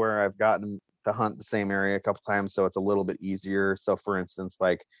times where I've gotten to hunt the same area a couple times, so it's a little bit easier. So for instance,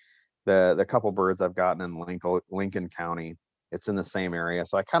 like the couple birds I've gotten in Lincoln County, it's in the same area,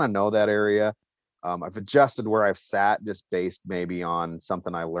 so I kind of know that area. I've adjusted where I've sat just based maybe on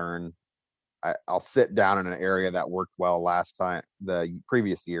something I learned. I'll sit down in an area that worked well the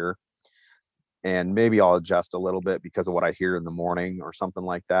previous year, and maybe I'll adjust a little bit because of what I hear in the morning or something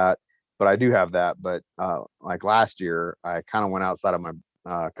like that. But I do have that. But like last year, I kind of went outside of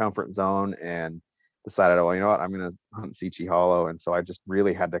my comfort zone and decided, well, you know what, I'm going to hunt Seachy Hollow. And so I just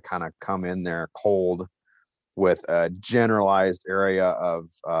really had to kind of come in there cold with a generalized area of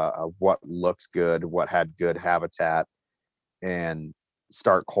what looked good, what had good habitat, and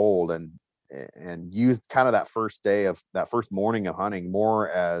start cold and use kind of that first morning of hunting more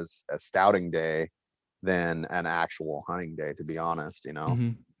as a scouting day than an actual hunting day, to be honest, you know.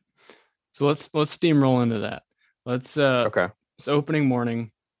 Mm-hmm. So let's steamroll into that. Okay. It's opening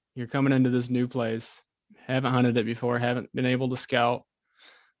morning. You're coming into this new place. Haven't hunted it before. Haven't been able to scout.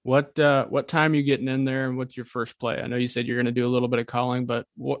 What time are you getting in there, and what's your first play? I know you said you're going to do a little bit of calling, but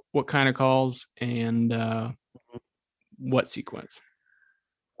what kind of calls and what sequence?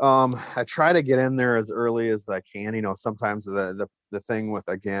 I try to get in there as early as I can. You know, sometimes the thing with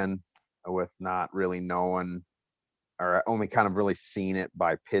not really knowing or only kind of really seeing it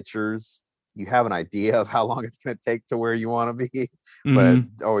by pictures, you have an idea of how long it's going to take to where you want to be, but it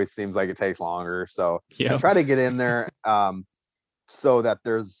always seems like it takes longer. So I try to get in there so that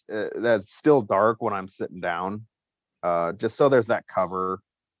that's still dark when I'm sitting down, just so there's that cover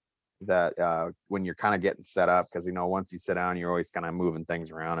that when you're kind of getting set up, because you know, once you sit down, you're always kind of moving things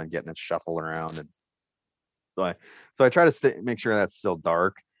around and getting it shuffled around, and so I try to make sure that's still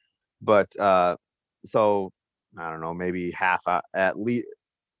dark. But so I don't know, maybe half at least.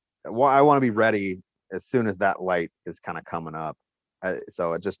 Well, I want to be ready as soon as that light is kind of coming up.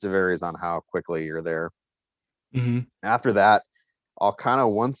 So it just varies on how quickly you're there. Mm-hmm. After that, I'll kind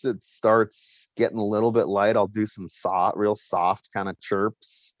of, once it starts getting a little bit light, I'll do some real soft kind of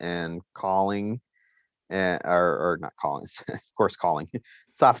chirps and calling, or not calling, of course, calling,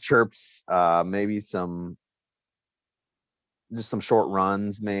 soft chirps, maybe just some short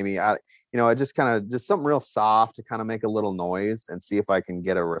runs, maybe. I just kind of just something real soft to kind of make a little noise and see if I can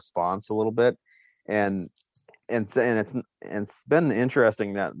get a response a little bit. And it's been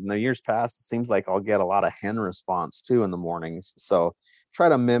interesting that in the years past, it seems like I'll get a lot of hen response too in the mornings. So try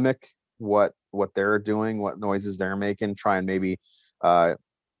to mimic what they're doing, what noises they're making, try and maybe get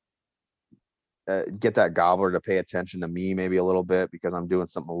that gobbler to pay attention to me maybe a little bit, because I'm doing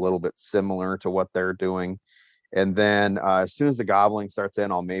something a little bit similar to what they're doing. And then as soon as the gobbling starts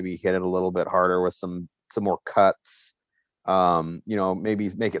in, I'll maybe hit it a little bit harder with some more cuts. Maybe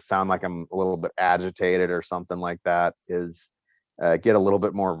make it sound like I'm a little bit agitated or something like that. Get a little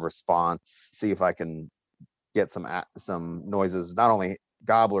bit more of a response. See if I can get some noises, not only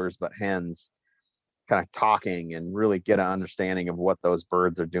gobblers but hens, kind of talking, and really get an understanding of what those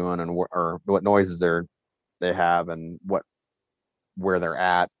birds are doing and what noises they have, and where they're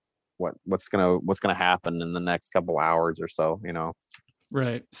at. What's gonna happen in the next couple hours or so, you know.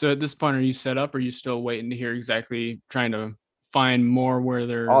 Right. So at this point, are you set up, or are you still waiting to hear exactly, trying to find more where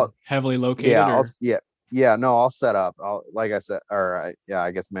they're heavily located? No, I'll set up. Like I said,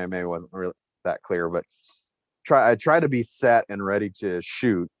 I guess maybe it wasn't really that clear, but I try to be set and ready to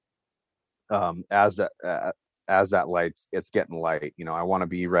shoot as that light, it's getting light. You know, I want to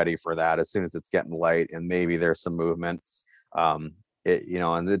be ready for that as soon as it's getting light, and maybe there's some movement. And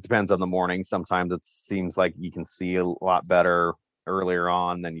it depends on the morning. Sometimes it seems like you can see a lot better earlier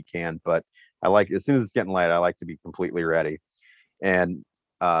on than you can, but as soon as it's getting light, I like to be completely ready. And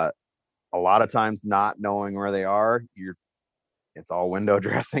a lot of times, not knowing where they are, it's all window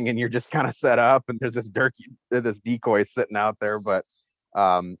dressing, and you're just kind of set up, and there's this decoy sitting out there. But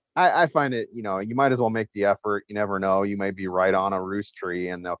I find it, you might as well make the effort. You never know, you may be right on a roost tree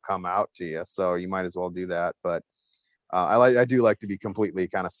and they'll come out to you, so you might as well do that. But I do like to be completely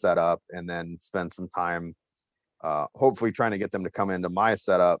kind of set up, and then spend some time hopefully trying to get them to come into my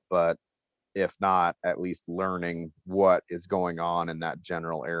setup, but if not, at least learning what is going on in that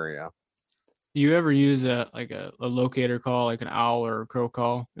general area. Do you ever use a locator call, like an owl or a crow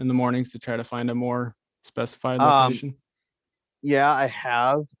call in the mornings, to try to find a more specified location? Yeah, I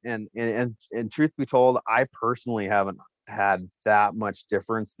have, and truth be told, I personally haven't had that much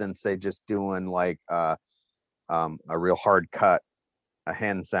difference than, say, just doing like a real hard cut, a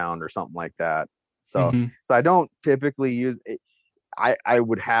hen sound or something like that. So I don't typically use it.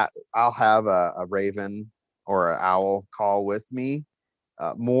 I'll have a raven or an owl call with me,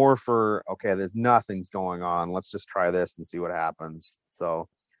 more for, okay, there's nothing's going on, let's just try this and see what happens. So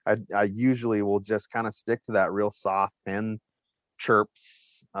I usually will just kind of stick to that real soft hen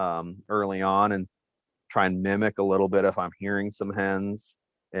chirps early on, and try and mimic a little bit if I'm hearing some hens,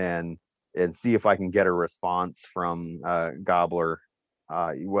 and see if I can get a response from gobbler,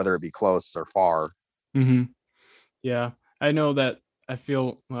 whether it be close or far. Mm-hmm. Yeah, I know that. I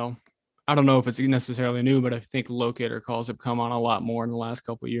feel, well, I don't know if it's necessarily new, but I think locator calls have come on a lot more in the last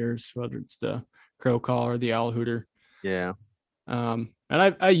couple of years, whether it's the crow call or the owl hooter. Yeah. And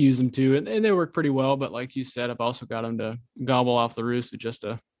I use them too, and they work pretty well. But like you said, I've also got them to gobble off the roost with just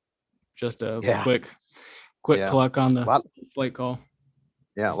a Yeah. quick Yeah. cluck on the slate call.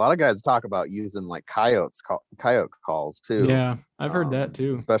 Yeah, a lot of guys talk about using like coyote calls too. Yeah, I've heard that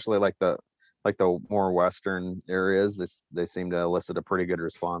too. Especially like the more western areas. They seem to elicit a pretty good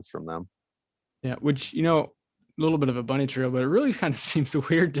response from them. Yeah, which, a little bit of a bunny trail, but it really kind of seems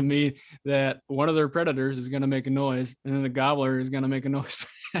weird to me that one of their predators is going to make a noise and then the gobbler is going to make a noise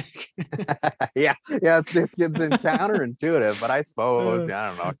back. yeah, it's counterintuitive, but I suppose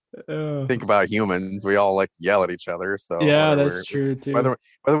I don't know. Think about humans; we all like yell at each other. So yeah, that's true too. Whether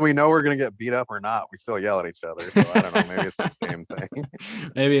we know we're going to get beat up or not, we still yell at each other. So I don't know. Maybe it's the same thing.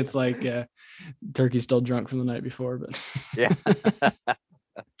 Maybe it's like turkey's still drunk from the night before, but yeah.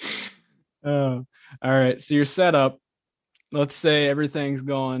 All right. So you're set up. Let's say everything's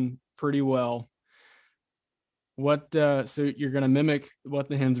going pretty well. So you're going to mimic what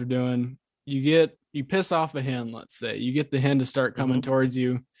the hens are doing. You piss off a hen, let's say. You get the hen to start coming towards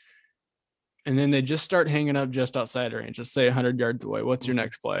you. And then they just start hanging up just outside range. Let's say 100 yards away. What's your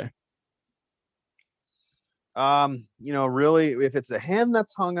next play? Really, if it's a hen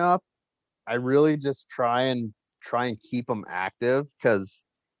that's hung up, I really just try and keep them active, because,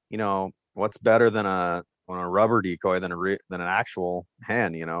 what's better than a rubber decoy than an actual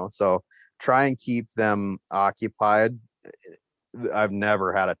hen, so try and keep them occupied. I've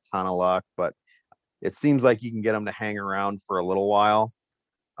never had a ton of luck, but it seems like you can get them to hang around for a little while.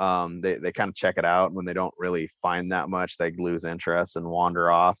 They kind of check it out. When they don't really find that much, they lose interest and wander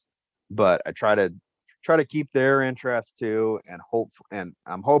off. But I try to keep their interest too, and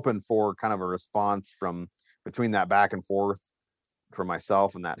I'm hoping for kind of a response from between that back and forth for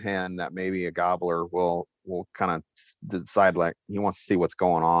myself and that hen, that maybe a gobbler will kind of decide like he wants to see what's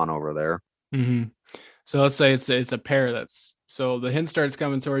going on over there. Mm-hmm. So let's say it's a pair so the hen starts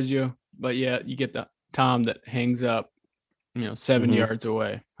coming towards you, but yeah, you get the tom that hangs up, 70 yards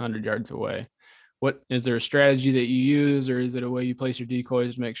away, 100 yards away. What is there a strategy that you use, or is it a way you place your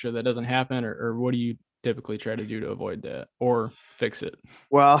decoys to make sure that doesn't happen, or what do you typically try to do to avoid that or fix it?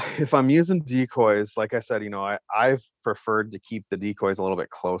 Well, if I'm using decoys, like I said, I've preferred to keep the decoys a little bit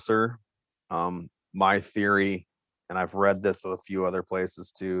closer. My theory, and I've read this a few other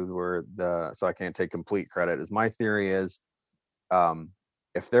places too, so I can't take complete credit, is my theory is,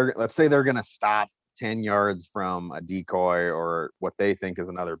 if let's say they're going to stop 10 yards from a decoy or what they think is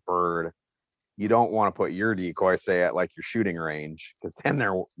another bird, you don't want to put your decoy, say, at like your shooting range, because then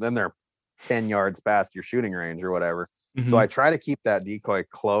they're 10 yards past your shooting range or whatever. So I try to keep that decoy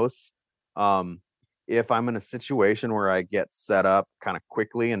close. If I'm in a situation where I get set up kind of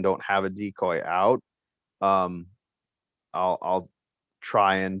quickly and don't have a decoy out, I'll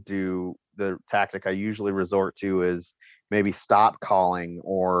try and do the tactic I usually resort to is maybe stop calling,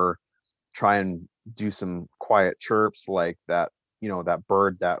 or try and do some quiet chirps, like that, that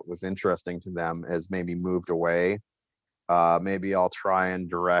bird that was interesting to them has maybe moved away. Maybe I'll try and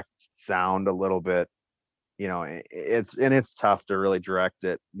direct sound a little bit. It's tough to really direct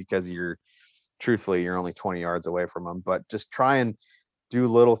it because you're only 20 yards away from them, but just try and do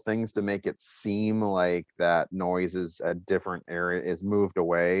little things to make it seem like that noise is a different area, is moved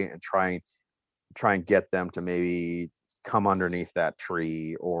away, and try and get them to maybe come underneath that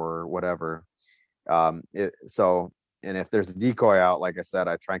tree or whatever. And if there's a decoy out, like I said,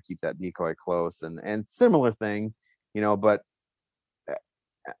 I try and keep that decoy close, and similar thing, but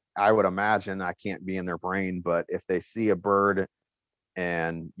I would imagine, I can't be in their brain, but if they see a bird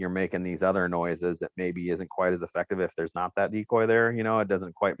and you're making these other noises, it maybe isn't quite as effective if there's not that decoy there. It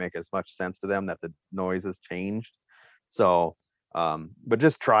doesn't quite make as much sense to them that the noise has changed. So, but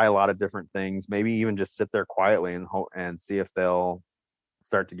just try a lot of different things. Maybe even just sit there quietly and see if they'll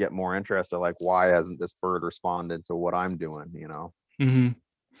start to get more interested. Like, why hasn't this bird responded to what I'm doing? Mm-hmm.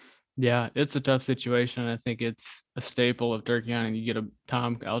 Yeah, it's a tough situation. I think it's a staple of turkey hunting. You get a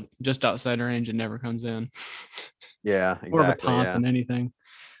tom out just outside range and never comes in. Yeah, exactly. More of a taunt than anything.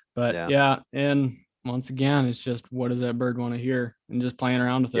 But yeah, and once again, it's just what does that bird want to hear, and just playing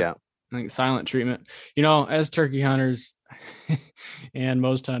around with it. Yeah. I think silent treatment, as turkey hunters and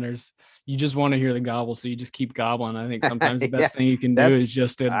most hunters, you just want to hear the gobble. So you just keep gobbling. I think sometimes the best thing you can do is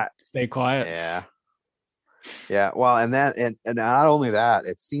just to stay quiet. Yeah. Yeah. Well, and not only that,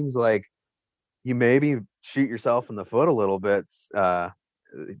 it seems like you maybe shoot yourself in the foot a little bit,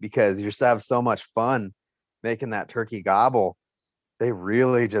 because you just have so much fun making that turkey gobble. They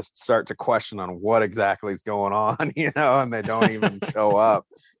really just start to question on what exactly is going on, and they don't even show up,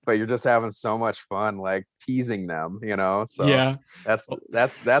 but you're just having so much fun, like teasing them, so yeah,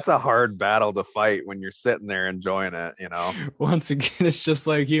 that's a hard battle to fight when you're sitting there enjoying it, Once again, it's just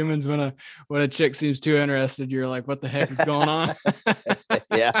like humans. When a chick seems too interested, you're like, what the heck is going on?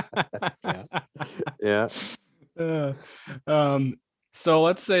 Yeah. So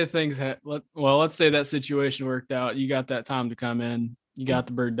let's say let's say that situation worked out. You got that time to come in. You got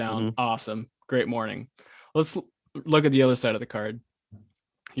the bird down. Mm-hmm. Awesome. Great morning. Let's look at the other side of the card.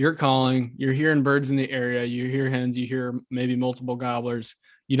 You're calling. You're hearing birds in the area. You hear hens. You hear maybe multiple gobblers.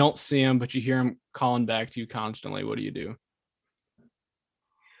 You don't see them, but you hear them calling back to you constantly. What do you do?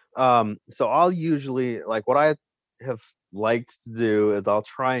 So I'll usually, like, what I have liked to do is I'll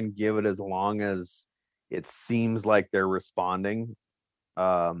try and give it as long as it seems like they're responding.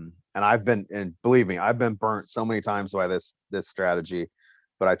 And believe me, I've been burnt so many times by this strategy,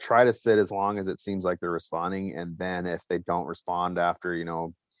 but I try to sit as long as it seems like they're responding. And then if they don't respond after,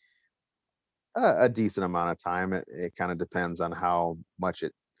 a decent amount of time, it kind of depends on how much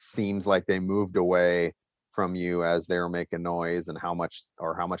it seems like they moved away from you as they were making noise and how much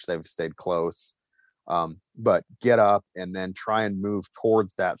they've stayed close. But get up and then try and move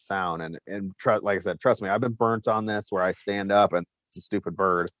towards that sound and try, like I said, trust me, I've been burnt on this where I stand up and it's a stupid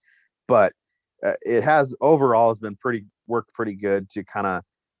bird, but it has been worked pretty good to kind of,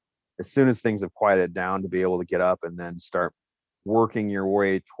 as soon as things have quieted down, to be able to get up and then start working your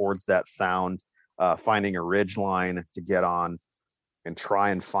way towards that sound, finding a ridge line to get on and try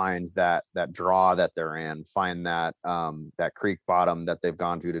and find that draw that they're in, find that creek bottom that they've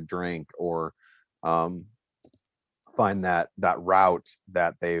gone to drink, or find that route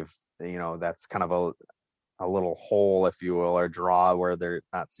that they've, that's kind of a little hole, if you will, or draw where they're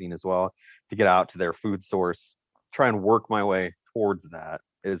not seen as well, to get out to their food source. Try and work my way towards that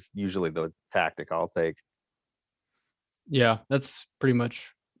is usually the tactic I'll take. Yeah, that's pretty much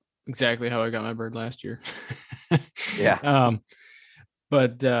exactly how I got my bird last year. Yeah.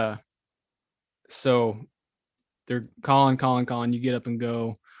 But so they're calling, you get up and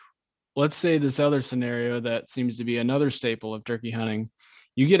go. Let's say this other scenario that seems to be another staple of turkey hunting.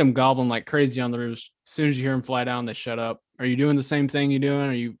 You get them gobbling like crazy on the roost. As soon as you hear them fly down, they shut up. Are you doing the same thing you're doing?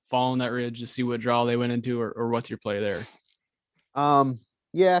 Are you following that ridge to see what draw they went into, or what's your play there?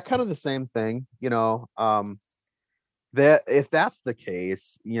 Yeah, kind of the same thing, that if that's the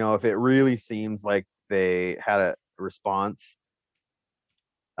case, if it really seems like they had a response,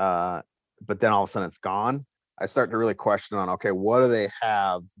 but then all of a sudden it's gone, I start to really question on, okay, what do they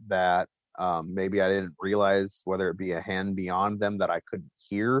have that maybe I didn't realize, whether it be a hen beyond them that I couldn't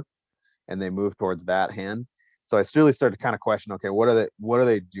hear, and they move towards that hen. So I really started to kind of question, okay, what are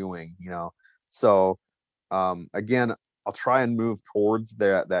they doing? So again, I'll try and move towards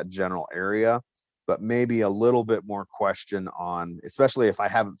that general area, but maybe a little bit more question on, especially if I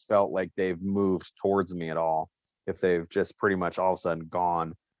haven't felt like they've moved towards me at all, if they've just pretty much all of a sudden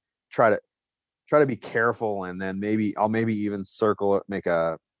gone, try to be careful. And then I'll even circle it, make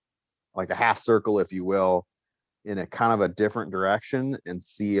a half circle, if you will, in a kind of a different direction, and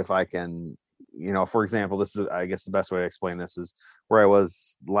see if I can, for example, this is, I guess the best way to explain this is where I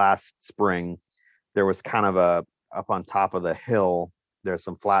was last spring. There was kind of up on top of the hill, there's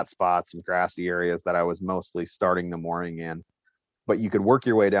some flat spots, some grassy areas that I was mostly starting the morning in, but you could work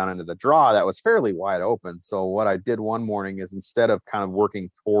your way down into the draw that was fairly wide open. So what I did one morning is, instead of kind of working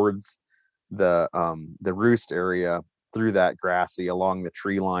towards the roost area through that grassy along the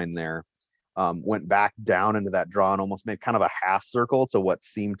tree line there, went back down into that draw and almost made kind of a half circle to what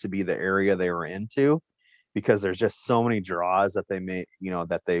seemed to be the area they were into, because there's just so many draws that they made,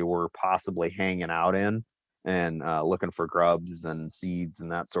 that they were possibly hanging out in and looking for grubs and seeds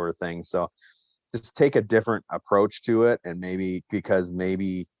and that sort of thing. So just take a different approach to it, and maybe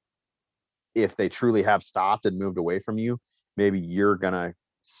if they truly have stopped and moved away from you, maybe you're gonna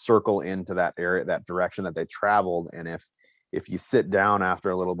circle into that area, that direction that they traveled. And if you sit down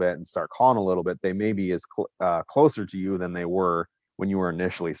after a little bit and start calling a little bit, they may be as closer to you than they were when you were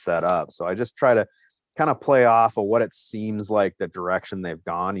initially set up. So I just try to kind of play off of what it seems like the direction they've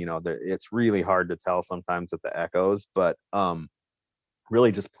gone. It's really hard to tell sometimes with the echoes, but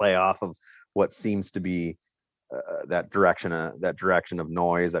really just play off of what seems to be that direction of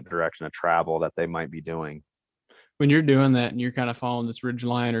noise, that direction of travel that they might be doing. When you're doing that and you're kind of following this ridge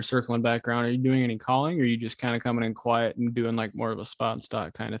line or circling back around, are you doing any calling, or are you just kind of coming in quiet and doing like more of a spot and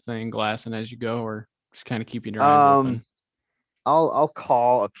stock kind of thing, glassing as you go, or just kind of keeping your eyes open? I'll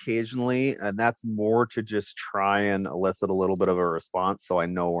call occasionally, and that's more to just try and elicit a little bit of a response, so I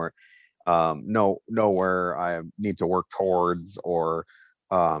know where I need to work towards, or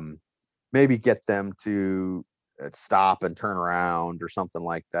maybe get them to stop and turn around or something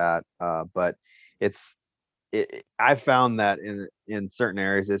like that. But I found that in certain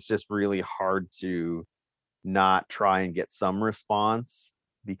areas, it's just really hard to not try and get some response,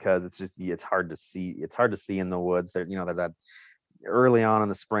 because it's hard to see. It's hard to see in the woods. They're that early on in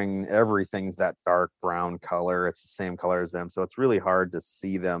the spring, everything's that dark brown color. It's the same color as them, so it's really hard to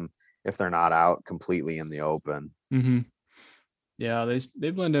see them if they're not out completely in the open. Mm-hmm. Yeah,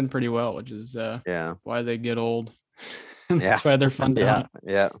 they blend in pretty well, which is why they get old. That's why they're fun to hunt.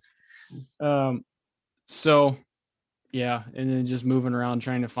 Yeah. So yeah, and then just moving around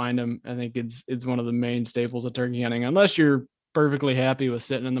trying to find them, I think it's one of the main staples of turkey hunting. Unless you're perfectly happy with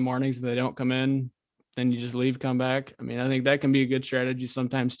sitting in the mornings and they don't come in, then you just leave, come back. I mean, I think that can be a good strategy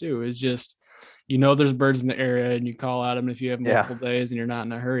sometimes too. Is just, there's birds in the area and you call at them. If you have multiple days and you're not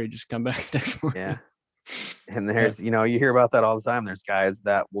in a hurry, just come back next morning. Yeah. And there's, you hear about that all the time. There's guys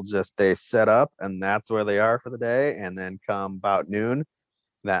that will they set up and that's where they are for the day. And then come about noon,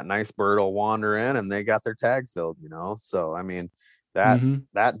 that nice bird will wander in and they got their tag filled, So, I mean,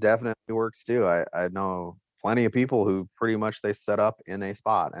 that definitely works too. I know plenty of people who pretty much they set up in a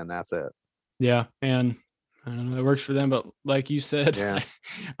spot and that's it. Yeah. And I don't know, it works for them, but like you said,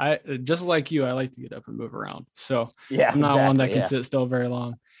 I just like you, I like to get up and move around. So I'm not one that can sit still very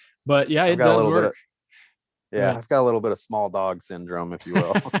long, but it does work. I've got a little bit of small dog syndrome, if you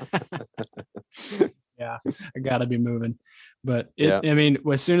will. Yeah, I gotta be moving. But I mean,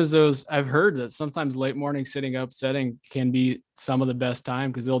 as soon as I've heard that sometimes late morning sitting up setting can be some of the best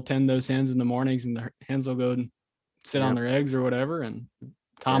time, because they'll tend those hens in the mornings and the hens will go and sit on their eggs or whatever, and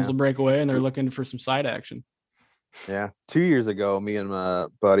toms will break away and they're looking for some side action. Yeah. 2 years ago, me and my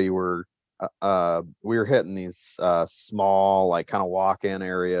buddy were hitting these small, like kind of walk-in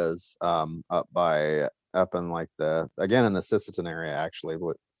areas up in like in the Sisseton area actually,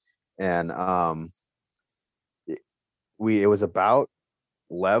 and it was about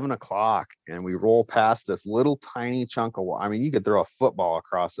 11 o'clock and we roll past this little tiny chunk of, I mean, you could throw a football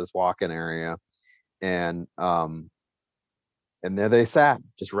across this walk-in area, and there they sat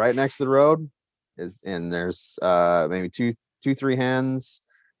just right next to the road. And there's maybe two, three hens,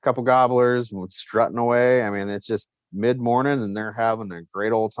 a couple gobblers strutting away. I mean, it's just mid-morning and they're having a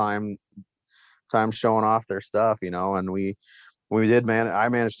great old time showing off their stuff, and I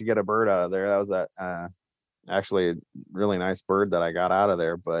managed to get a bird out of there. That was actually a really nice bird that I got out of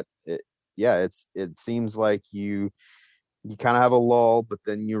there. But it seems like you kind of have a lull, but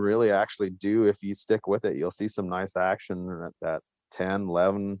then you really actually do, if you stick with it, you'll see some nice action at that 10,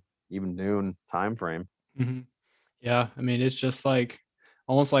 11, even noon time frame. Mm-hmm. Yeah, I mean, it's just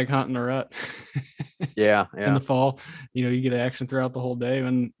almost like hunting a rut. Yeah. In the fall, you get action throughout the whole day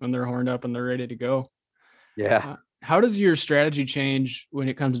when they're horned up and they're ready to go. Yeah. How does your strategy change when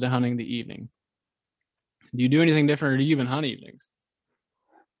it comes to hunting the evening? Do you do anything different, or do you even hunt evenings?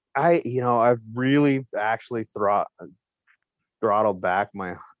 I've really actually throttled back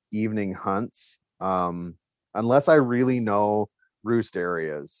my evening hunts, unless I really know roost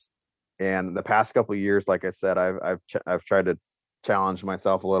areas. And the past couple of years, like I said, I've tried to challenge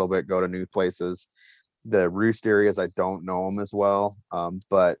myself a little bit, go to new places. The roost areas, I don't know them as well,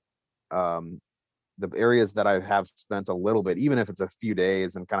 but the areas that I have spent a little bit, even if it's a few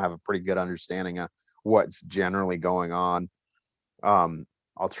days, and kind of have a pretty good understanding of what's generally going on,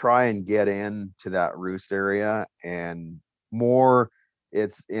 I'll try and get into that roost area. And more,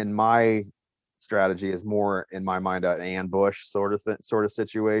 it's in my strategy is more in my mind an ambush sort of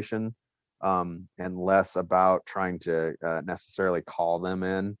situation, and less about trying to necessarily call them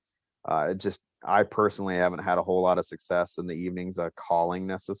in. I personally haven't had a whole lot of success in the evenings calling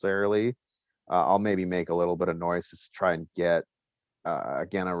necessarily. I'll maybe make a little bit of noise to try and get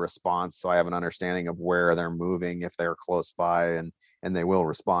again a response, so I have an understanding of where they're moving if they're close by, and they will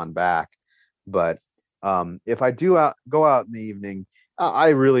respond back. But if I go out in the evening, I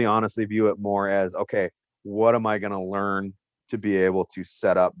really honestly view it more as, okay, what am I going to learn to be able to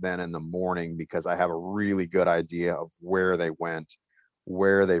set up then in the morning, because I have a really good idea of where they went,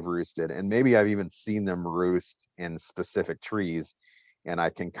 where they've roosted, and maybe I've even seen them roost in specific trees, and I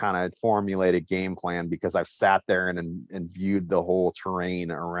can kind of formulate a game plan because I've sat there and viewed the whole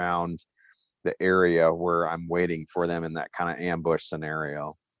terrain around the area where I'm waiting for them in that kind of ambush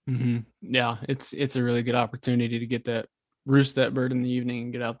scenario. Mm-hmm. Yeah, it's a really good opportunity to get that roost that bird in the evening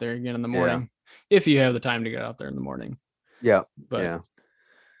and get out there again in the morning, if you have the time to get out there in the morning. Yeah, but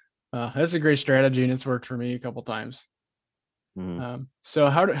that's a great strategy, and it's worked for me a couple times. Mm-hmm. So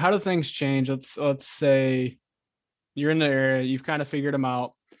how do things change? Let's say you're in the area, you've kind of figured them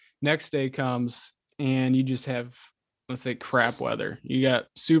out. Next day comes and you just have, let's say, crap weather. You got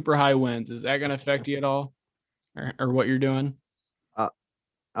super high winds. Is that going to affect you at all, or what you're doing?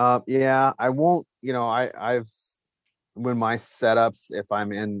 Yeah, I won't. I've when my setups, if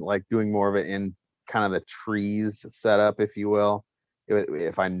I'm in like doing more of it in kind of the trees setup, if you will,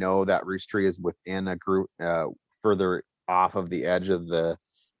 if I know that roost tree is within a group further off of the edge of the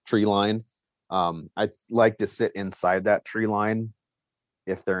tree line, I like to sit inside that tree line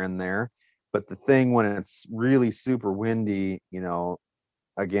if they're in there. But the thing when it's really super windy,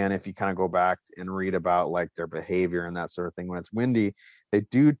 again, if you kind of go back and read about like their behavior and that sort of thing, when it's windy, they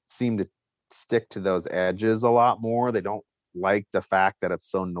do seem to stick to those edges a lot more. They don't like the fact that it's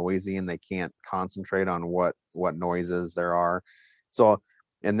so noisy and they can't concentrate on what noises there are. So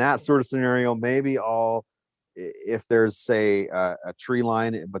in that sort of scenario, maybe if there's say a tree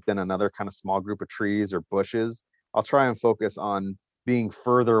line, but then another kind of small group of trees or bushes, I'll try and focus on being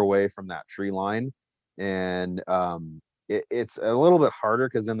further away from that tree line. And it's a little bit harder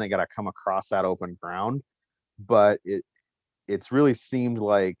because then they got to come across that open ground. But it's really seemed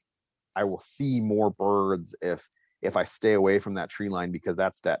like I will see more birds if I stay away from that tree line, because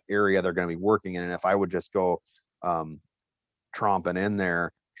that's that area they're going to be working in. And if I would just go tromping in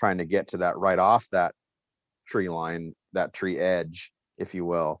there, trying to get to that right off that tree line, that tree edge, if you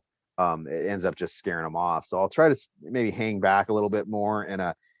will, it ends up just scaring them off. So I'll try to maybe hang back a little bit more in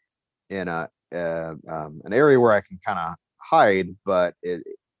an area where I can kind of hide, but it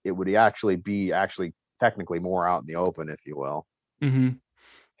would actually be technically more out in the open, if you will. Mm-hmm.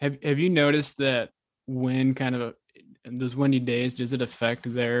 Have you noticed that when kind of those windy days, does it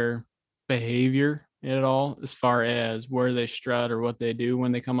affect their behavior at all, as far as where they strut or what they do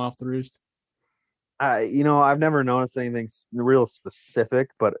when they come off the roost? I've never noticed anything real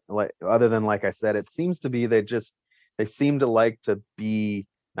specific, but like other than like I said, it seems to be they seem to like to be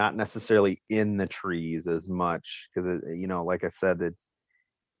not necessarily in the trees as much, because like I said,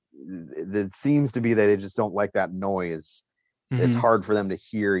 it seems to be that they just don't like that noise. Mm-hmm. It's hard for them to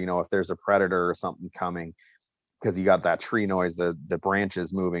hear, if there's a predator or something coming, because you got that tree noise, the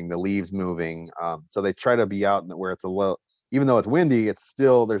branches moving, the leaves moving. So they try to be out where it's a little, even though it's windy, it's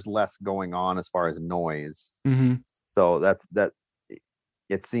still, there's less going on as far as noise. Mm-hmm. So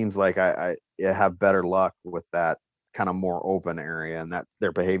it seems like I have better luck with that kind of more open area, and that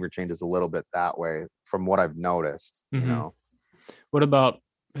their behavior changes a little bit that way from what I've noticed. Mm-hmm. What about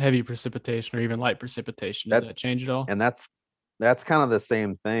heavy precipitation or even light precipitation? Does that change at all? And that's kind of the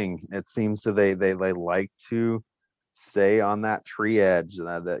same thing. It seems to they like to stay on that tree edge,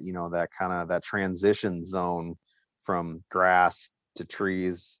 that kind of that transition zone from grass to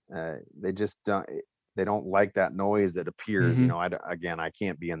trees. They don't like that noise. It appears. Mm-hmm. I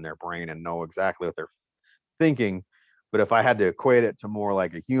can't be in their brain and know exactly what they're thinking, but if I had to equate it to more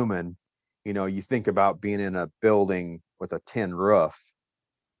like a human, you think about being in a building with a tin roof,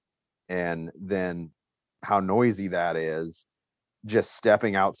 and then how noisy that is. Just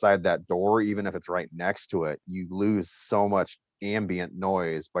stepping outside that door, even if it's right next to it, you lose so much ambient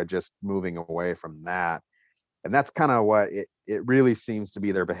noise by just moving away from that. And that's kind of what it really seems to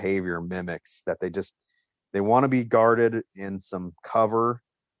be their behavior mimics, that they want to be guarded in some cover,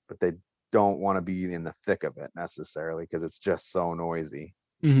 but they don't want to be in the thick of it necessarily, because it's just so noisy.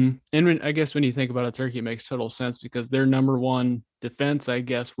 Mm-hmm. And I guess when you think about a turkey, it makes total sense, because their number one defense, I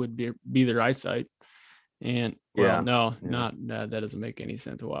guess, would be their eyesight. And that doesn't make any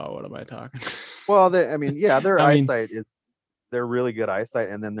sense. Wow, what am I talking? Well, their eyesight is, they're really good eyesight,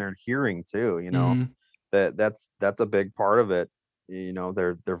 and then their hearing too. Mm-hmm. That's a big part of it.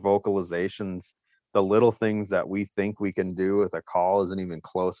 Their vocalizations, the little things that we think we can do with a call isn't even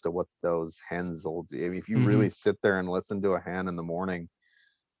close to what those hens will do. I mean, if you mm-hmm. really sit there and listen to a hen in the morning,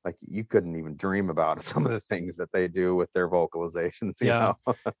 like you couldn't even dream about some of the things that they do with their vocalizations. You know?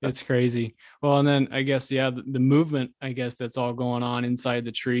 It's crazy. Well, and then I guess, the movement, I guess that's all going on inside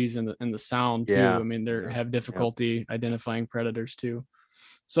the trees and the sound too. I mean, they have difficulty identifying predators too.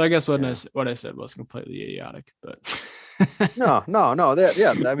 So I guess what I said was completely idiotic, but no.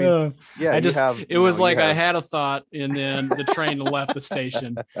 I mean, it was like I had a thought, and then the train left the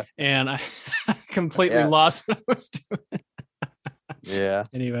station, and I completely lost what I was doing. Yeah.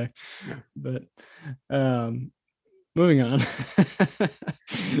 Anyway, but moving on.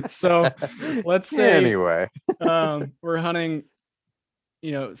 So let's say Anyway, we're hunting.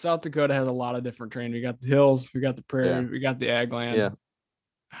 South Dakota has a lot of different terrain. We got the hills, we got the prairie, yeah, we got the ag land. yeah.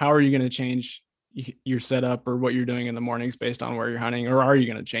 How are you going to change your setup or what you're doing in the mornings based on where you're hunting, or are you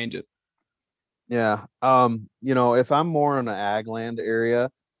going to change it? Yeah. If I'm more in an ag land area,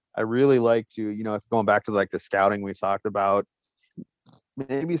 I really like to, if going back to like the scouting we talked about,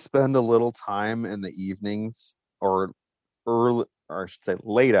 maybe spend a little time in the evenings or early, or I should say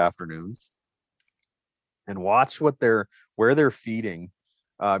late afternoons, and watch where they're feeding.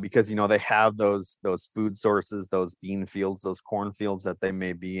 Because they have those food sources, those bean fields, those corn fields that they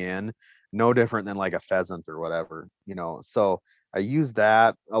may be in, no different than like a pheasant or whatever. So I use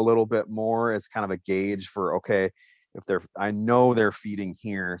that a little bit more as kind of a gauge for, okay, I know they're feeding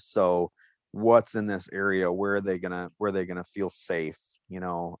here, so what's in this area, where are they gonna feel safe?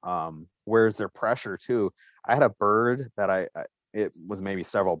 Where's their pressure too? I had a bird that it was maybe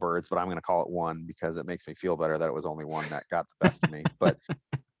several birds, but I'm going to call it one because it makes me feel better that it was only one that got the best of me. But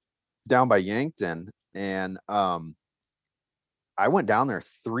down by Yankton, and I went down there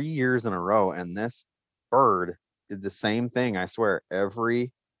 3 years in a row, and this bird did the same thing. I swear,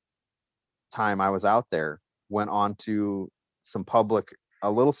 every time I was out there, went on to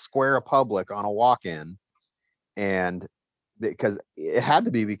a little square of public on a walk-in, and because it had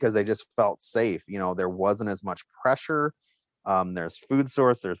to be because they just felt safe. There wasn't as much pressure. There's food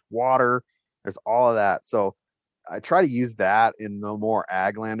source, there's water, there's all of that. So I try to use that in the more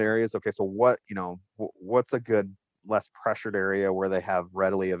ag land areas. Okay, so what's a good, less pressured area where they have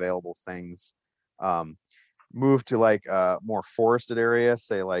readily available things? Move to like a more forested area,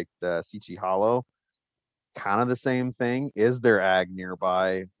 say like the Sichi Hollow. Kind of the same thing. Is there ag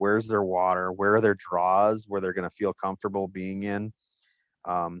nearby? Where's their water? Where are their draws where they're going to feel comfortable being in?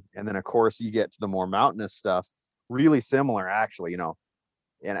 And then of course you get to the more mountainous stuff, really similar actually,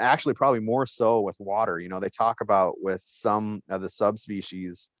 and actually probably more so with water. They talk about with some of the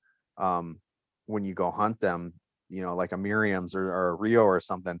subspecies, when you go hunt them, like a Miriam's or a Rio or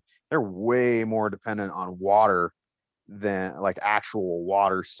something, they're way more dependent on water than like actual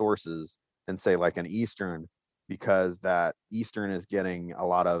water sources than say like an Eastern, because that Eastern is getting a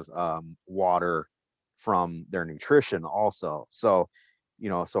lot of water from their nutrition also. So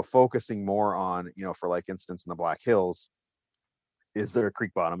focusing more on, for like instance in the Black Hills, is there a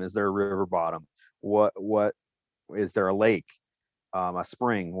creek bottom? Is there a river bottom? What is there, a lake, a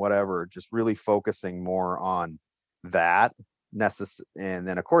spring, whatever? Just really focusing more on that. And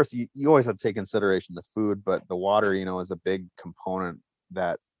then of course you always have to take consideration the food, but the water, is a big component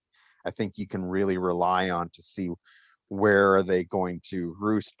that I think you can really rely on to see where are they going to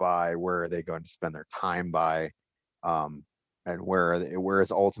roost by, where are they going to spend their time by, and where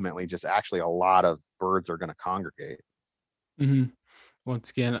is ultimately just actually a lot of birds are going to congregate. Mm-hmm.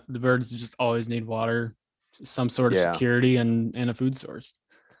 Once again, the birds just always need water, some sort of Yeah. security, and a food source.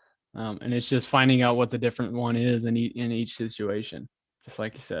 And it's just finding out what the different one is in each situation, just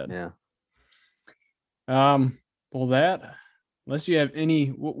like you said. Yeah. Well, unless you have any,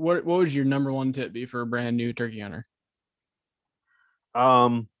 what would your number one tip be for a brand new turkey hunter?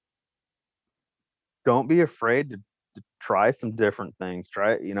 Don't be afraid to try some different things.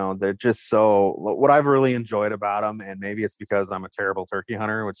 They're just so, what I've really enjoyed about them, and maybe it's because I'm a terrible turkey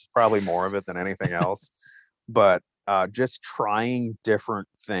hunter, which is probably more of it than anything else, but just trying different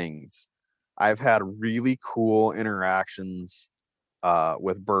things. I've had really cool interactions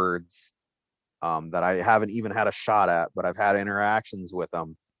with birds that I haven't even had a shot at, but I've had interactions with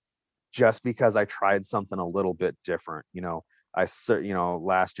them just because I tried something a little bit different.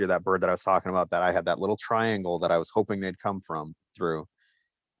 Last year, that bird that I was talking about, that I had that little triangle that I was hoping they'd come through.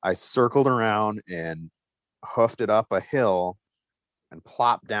 I circled around and hoofed it up a hill and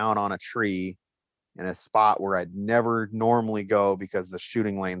plopped down on a tree in a spot where I'd never normally go because the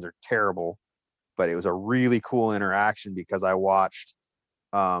shooting lanes are terrible. But it was a really cool interaction because I watched,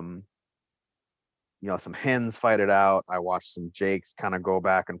 some hens fight it out. I watched some jakes kind of go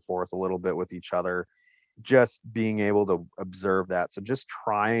back and forth a little bit with each other, just being able to observe that. So just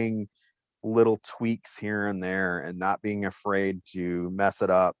trying little tweaks here and there and not being afraid to mess it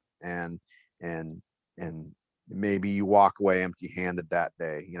up, and maybe you walk away empty-handed that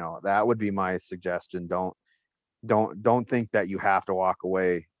day. That would be my suggestion. Don't think that you have to walk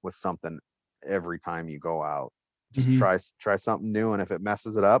away with something every time you go out. Just Mm-hmm. try something new, and if it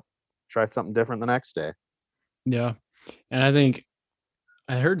messes it up, try something different the next day. Yeah. And I think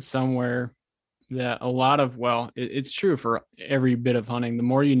I heard somewhere that a lot of, it's true for every bit of hunting. The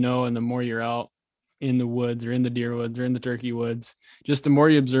more you know, and the more you're out in the woods or in the deer woods or in the turkey woods, just the more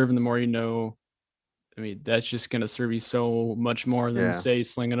you observe and the more you know I mean, that's just going to serve you so much more than, Yeah. say,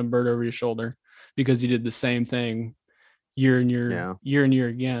 slinging a bird over your shoulder, because you did the same thing year and Yeah. year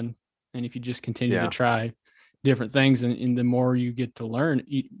again. And if you just continue to Yeah. try different things, and the more you get to learn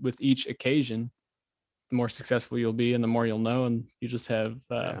with each occasion, the more successful you'll be, and the more you'll know, and you just have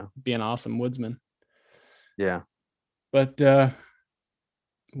Yeah. be an awesome woodsman. Yeah. But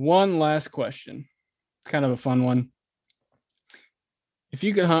one last question, kind of a fun one. If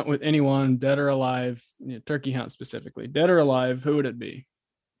you could hunt with anyone, dead or alive, turkey hunt specifically, dead or alive, who would it be?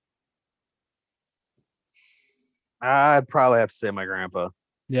 I'd probably have to say my grandpa.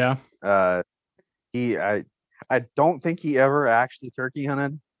 Yeah. I don't think he ever actually turkey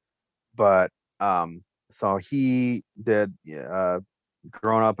hunted, but so he did.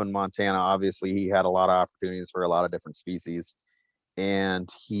 Growing up in Montana, obviously he had a lot of opportunities for a lot of different species, and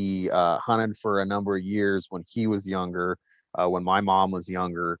he hunted for a number of years when he was younger, when my mom was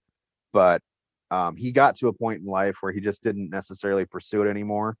younger, but he got to a point in life where he just didn't necessarily pursue it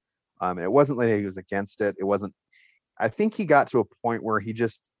anymore. It wasn't that he was against it. It wasn't. I think he got to a point where he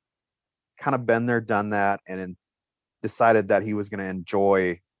just kind of been there, done that, and decided that he was going to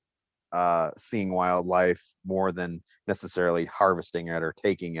enjoy seeing wildlife more than necessarily harvesting it or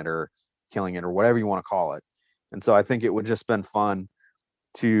taking it or killing it or whatever you want to call it. And so I think it would just been fun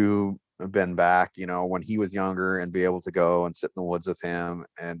to have been back, when he was younger, and be able to go and sit in the woods with him,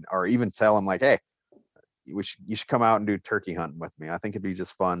 and or even tell him like, hey, you should come out and do turkey hunting with me. I think it'd be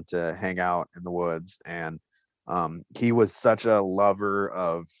just fun to hang out in the woods. And he was such a lover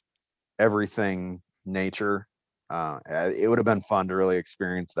of everything nature. It would have been fun to really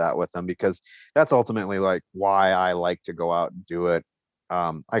experience that with him, because that's ultimately like why I like to go out and do it.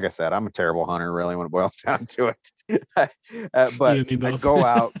 Like I said, I'm a terrible hunter really when it boils down to it. But You and me I both. go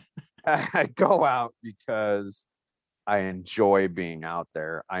out, I go out because I enjoy being out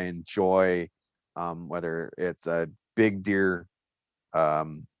there. I enjoy whether it's a big deer, a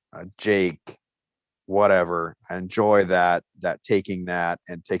Jake, whatever. I enjoy that taking that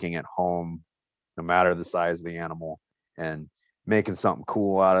and taking it home, no matter the size of the animal, and making something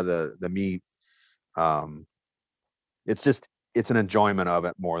cool out of the meat. It's an enjoyment of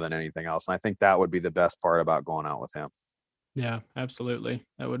it more than anything else. And I think that would be the best part about going out with him. Yeah, absolutely.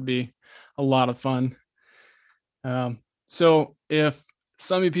 That would be a lot of fun. So if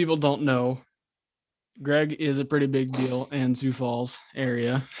some of you people don't know, Greg is a pretty big deal in Sioux Falls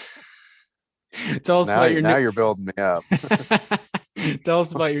area. Tell us about your Now you're building me up. Tell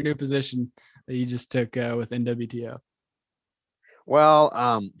us about your new position that you just took with NWTF. Well,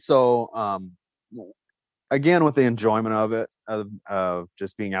 again, with the enjoyment of it, of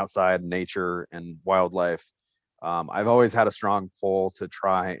just being outside nature and wildlife, I've always had a strong pull to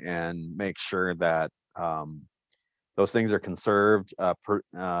try and make sure that those things are conserved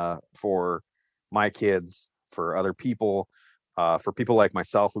for my kids, for other people, for people like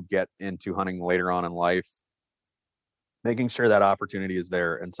myself who get into hunting later on in life, making sure that opportunity is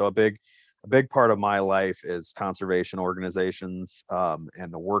there. And so a big part of my life is conservation organizations,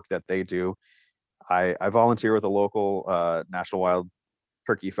 and the work that they do. I volunteer with a local National Wild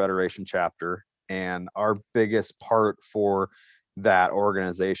Turkey Federation chapter, and our biggest part for that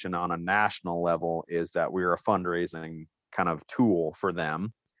organization on a national level is that we're a fundraising kind of tool for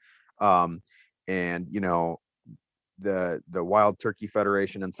them. And the Wild Turkey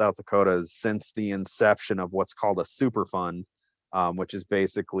Federation in South Dakota, since the inception of what's called a super fund, which is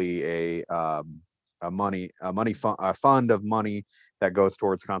basically a fund of money that goes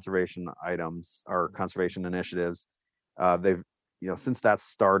towards conservation items or conservation initiatives. They've since that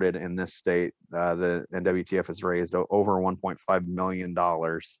started in this state, the NWTF has raised over $1.5 million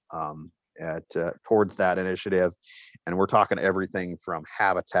towards that initiative, and we're talking everything from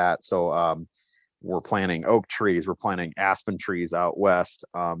habitat. So we're planting oak trees, we're planting aspen trees out west.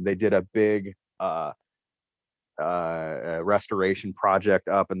 They did a big restoration project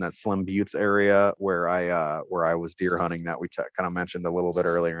up in that Slim Buttes area where I was deer hunting, that we kind of mentioned a little bit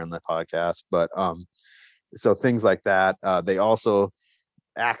earlier in the podcast. But so things like that. They also,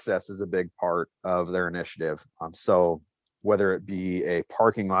 access is a big part of their initiative. So whether it be a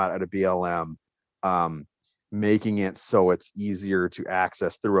parking lot at a BLM, making it so it's easier to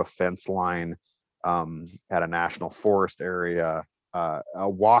access through a fence line at a national forest area, a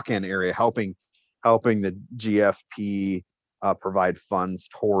walk-in area, helping the GFP provide funds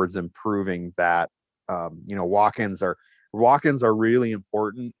towards improving that. Walk-ins are really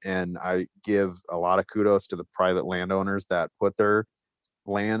important, and I give a lot of kudos to the private landowners that put their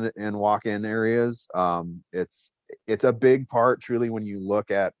land in walk-in areas. It's a big part, truly, when you look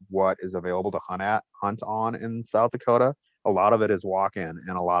at what is available to hunt on in South Dakota. A lot of it is walk-in,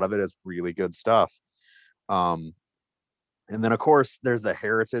 and a lot of it is really good stuff. And then of course there's the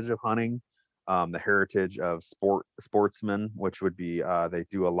heritage of hunting, the heritage of sportsmen, which would be they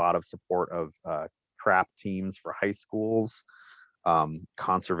do a lot of support of trap teams for high schools,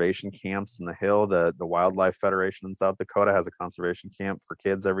 conservation camps in the hill. The Wildlife Federation in South Dakota has a conservation camp for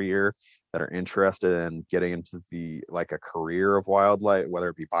kids every year that are interested in getting into a career of wildlife, whether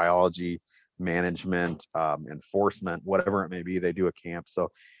it be biology, management, enforcement, whatever it may be. They do a camp. So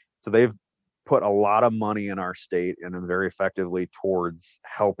they've put a lot of money in our state and very effectively towards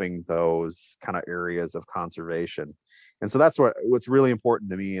helping those kind of areas of conservation. And so that's what's really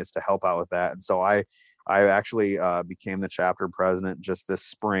important to me, is to help out with that. And so I actually became the chapter president just this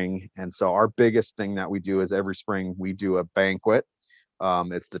spring. And so our biggest thing that we do is every spring we do a banquet.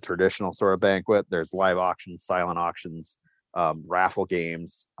 It's the traditional sort of banquet. There's live auctions, silent auctions, raffle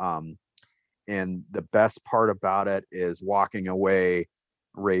games. And the best part about it is walking away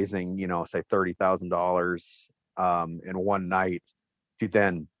raising, say $30,000 in one night to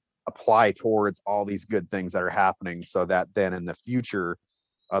then apply towards all these good things that are happening, so that then in the future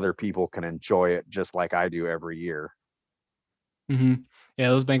other people can enjoy it just like I do every year. Mm-hmm. Yeah,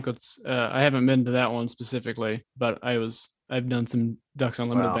 those banquets. I haven't been to that one specifically, but I've done some Ducks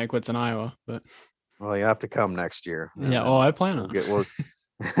Unlimited banquets in Iowa. But well, you have to come next year. Yeah. Oh, I plan on.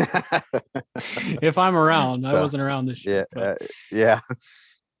 If I'm around. I wasn't around this year. Yeah.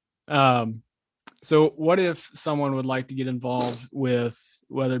 So what if someone would like to get involved with,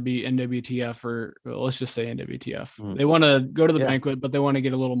 whether it be NWTF or let's just say NWTF, they want to go to the banquet, but they want to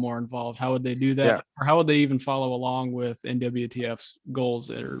get a little more involved. How would they do that? Yeah. Or how would they even follow along with NWTF's goals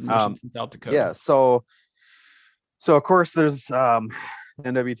or missions in South Dakota? Yeah. So of course there's,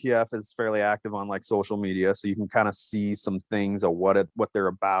 NWTF is fairly active on social media. So you can kind of see some things of what they're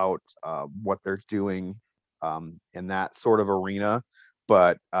about, what they're doing, in that sort of arena.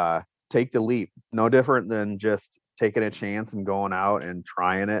 But, take the leap. No different than just taking a chance and going out and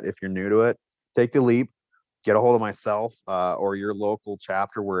trying it. If you're new to it, take the leap, get a hold of myself, or your local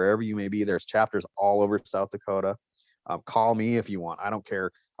chapter, wherever you may be. There's chapters all over South Dakota. Call me if you want. I don't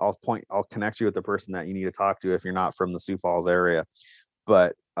care. I'll connect you with the person that you need to talk to if you're not from the Sioux Falls area.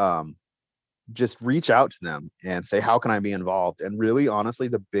 But just reach out to them and say, how can I be involved? And really, honestly,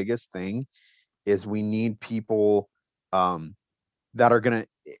 the biggest thing is we need people that are going to,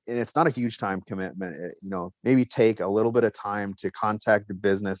 and it's not a huge time commitment, maybe take a little bit of time to contact the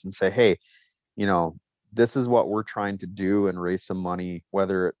business and say, hey, this is what we're trying to do, and raise some money,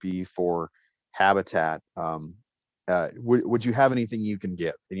 whether it be for habitat. Would you have anything you can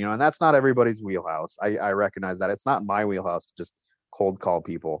give? And that's not everybody's wheelhouse. I recognize that. It's not my wheelhouse to just cold call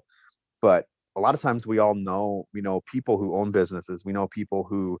people, but a lot of times we know people who own businesses. We know people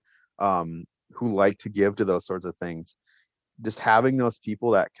who like to give to those sorts of things. Just having those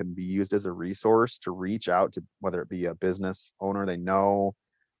people that can be used as a resource to reach out to, whether it be a business owner they know,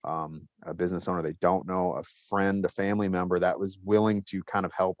 a business owner they don't know, a friend, a family member that was willing to kind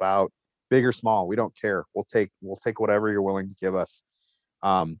of help out, big or small, we don't care. We'll take whatever you're willing to give us,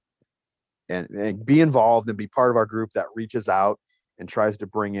 and be involved and be part of our group that reaches out and tries to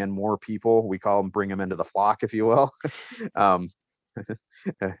bring in more people. We call them bring them into the flock, if you will.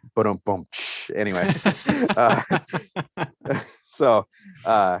 Boom. Anyway, so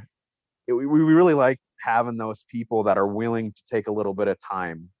we really like having those people that are willing to take a little bit of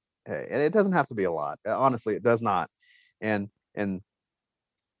time, and it doesn't have to be a lot. Honestly, it does not, and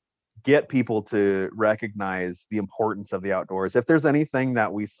get people to recognize the importance of the outdoors. If there's anything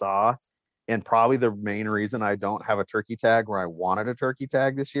that we saw, and probably the main reason I don't have a turkey tag where I wanted a turkey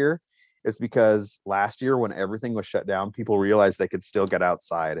tag this year, is because last year when everything was shut down, people realized they could still get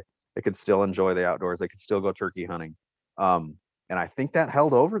outside. They could still enjoy the outdoors. They could still go turkey hunting. And I think that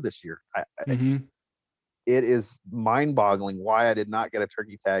held over this year. It is mind-boggling why I did not get a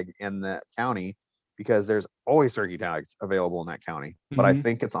turkey tag in that county, because there's always turkey tags available in that county. But I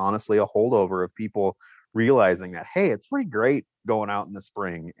think it's honestly a holdover of people realizing that, hey, it's pretty great going out in the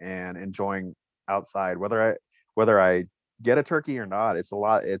spring and enjoying outside, whether I get a turkey or not. It's a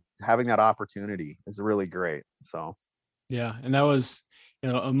lot. Having that opportunity is really great. So yeah, and that was,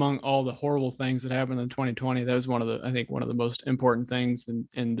 among all the horrible things that happened in 2020, that was one of the most important things,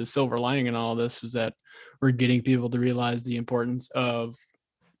 and the silver lining in all this was that we're getting people to realize the importance of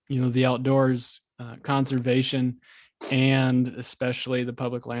the outdoors, conservation, and especially the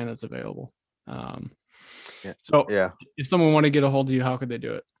public land that's available. So if someone want to get a hold of you, how could they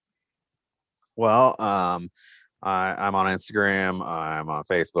do it? Well, I'm on Instagram. I'm on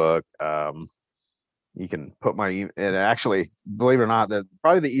Facebook. You can put my email, and actually, believe it or not, that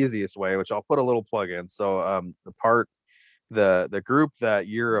probably the easiest way, which I'll put a little plug in. So the group that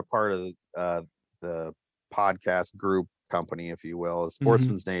you're a part of, the podcast group company, if you will, is Mm-hmm.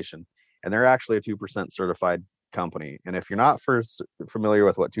 Sportsman's Nation, and they're actually a 2% certified company. And if you're not familiar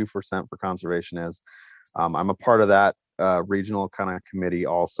with what 2% for conservation is, I'm a part of that regional kind of committee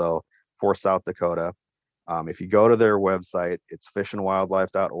also for South Dakota. If you go to their website, it's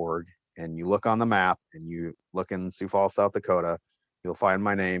fishandwildlife.org, and you look on the map and you look in Sioux Falls, South Dakota, you'll find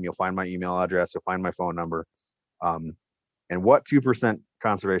my name, you'll find my email address, you'll find my phone number. And what 2%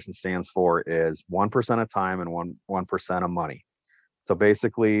 conservation stands for is 1% of time and 1% of money. So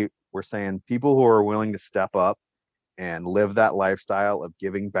basically, we're saying people who are willing to step up and live that lifestyle of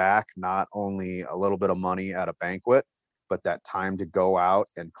giving back, not only a little bit of money at a banquet, but that time to go out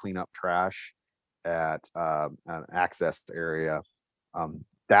and clean up trash at an access area.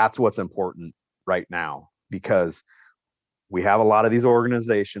 That's what's important right now, because we have a lot of these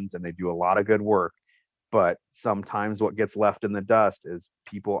organizations and they do a lot of good work, but sometimes what gets left in the dust is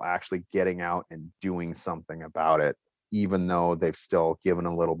people actually getting out and doing something about it, even though they've still given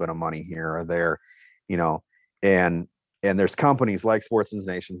a little bit of money here or there, and there's companies like Sportsman's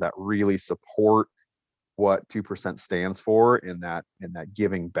Nation that really support what 2% stands for in that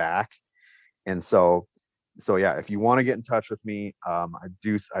giving back. And so yeah, if you want to get in touch with me, I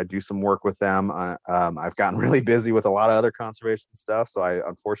do some work with them. I've gotten really busy with a lot of other conservation stuff, so I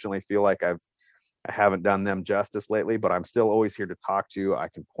unfortunately feel like I haven't done them justice lately, but I'm still always here to talk to. I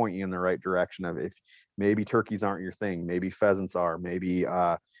can point you in the right direction of, if maybe turkeys aren't your thing, maybe pheasants are, maybe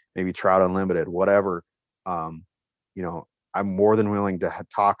trout unlimited, whatever. I'm more than willing to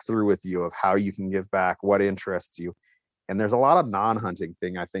talk through with you of how you can give back, what interests you. And there's a lot of non-hunting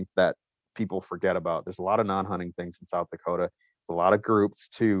thing I think that people forget about. There's a lot of non-hunting things in South Dakota. There's a lot of groups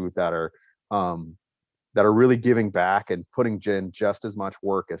too that are really giving back and putting in just as much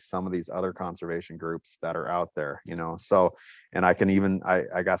work as some of these other conservation groups that are out there, so, and I can even,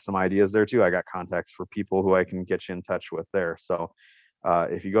 I got some ideas there too. I got contacts for people who I can get you in touch with there. So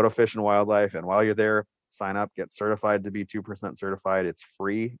if you go to Fish and Wildlife, and while you're there, sign up, get certified to be 2% certified. It's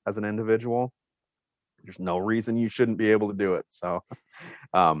free as an individual. There's no reason you shouldn't be able to do it. So,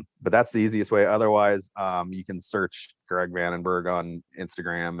 but that's the easiest way. Otherwise, you can search Greg Vandenberg on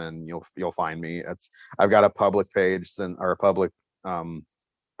Instagram and you'll find me. I've got a public page or a public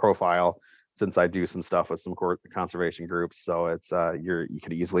profile, since I do some stuff with some conservation groups. So it's you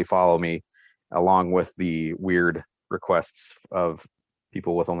could easily follow me, along with the weird requests of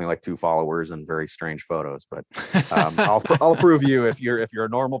people with only like 2 followers and very strange photos. But I'll approve you if you're a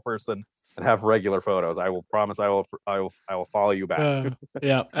normal person and have regular photos. I will promise I will follow you back.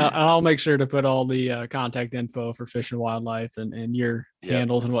 Yeah, I'll make sure to put all the contact info for Fish and Wildlife and your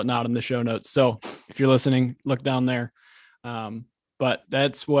handles and whatnot in the show notes. So if you're listening, look down there. But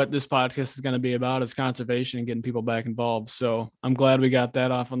that's what this podcast is going to be about, is conservation and getting people back involved. So I'm glad we got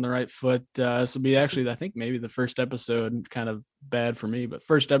that off on the right foot. This will be actually, I think, maybe the first episode, kind of bad for me, but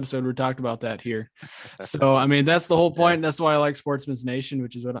first episode we talked about that here. So, I mean, that's the whole point. Yeah. That's why I like Sportsman's Nation,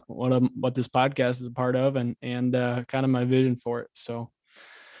 which is what this podcast is a part of, and kind of my vision for it. So,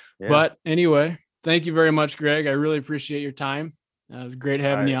 yeah. But anyway, thank you very much, Greg. I really appreciate your time. It was great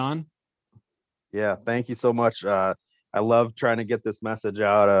having you on. Yeah. Thank you so much. I love trying to get this message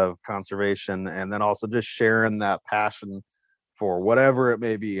out of conservation, and then also just sharing that passion for whatever it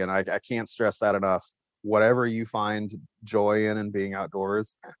may be. And I can't stress that enough. Whatever you find joy in and being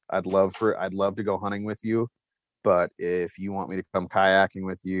outdoors, I'd love to go hunting with you. But if you want me to come kayaking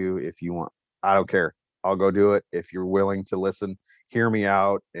with you, I don't care. I'll go do it. If you're willing to listen, hear me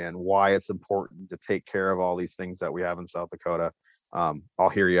out, and why it's important to take care of all these things that we have in South Dakota, I'll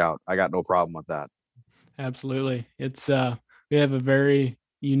hear you out. I got no problem with that. Absolutely. It's we have a very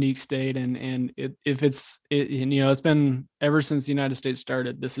unique state, and it's been ever since the United States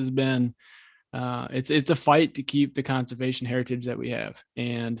started. This has been it's a fight to keep the conservation heritage that we have,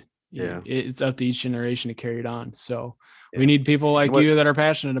 and it's up to each generation to carry it on. So we need people like you that are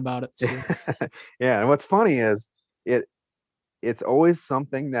passionate about it. So. Yeah, and what's funny is it's always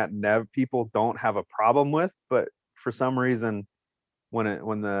something that people don't have a problem with, but for some reason, when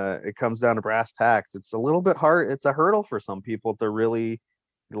it comes down to brass tacks, it's a little bit hard. It's a hurdle for some people to really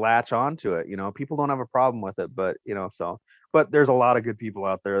latch onto it. People don't have a problem with it, but but there's a lot of good people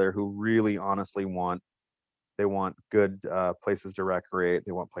out there who really honestly want good places to recreate.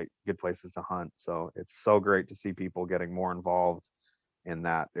 They want good places to hunt. So it's so great to see people getting more involved in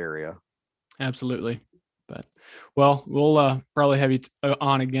that area. Absolutely. But well, we'll probably have you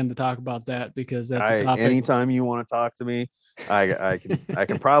on again to talk about that, because that's a topic. Anytime you want to talk to me, I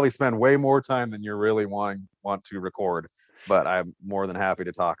can probably spend way more time than you really want to record, but I'm more than happy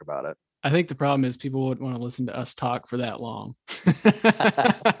to talk about it. I think the problem is people wouldn't want to listen to us talk for that long.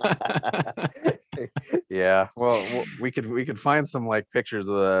 Yeah. Well, we could find some like pictures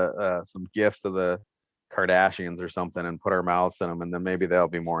of the some gifs of the Kardashians or something and put our mouths in them, and then maybe that'll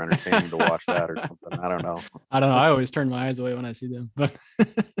be more entertaining to watch that or something. I don't know. I don't know. I always turn my eyes away when I see them. But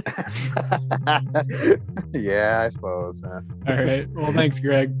yeah, I suppose. all right. Well, thanks,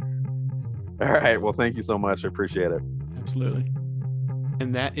 Greg. All right. Well, thank you so much. I appreciate it. Absolutely.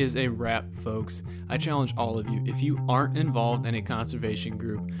 And that is a wrap, folks. I challenge all of you, if you aren't involved in a conservation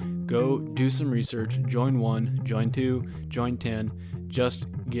group, go do some research, join 1, join 2, join 10, just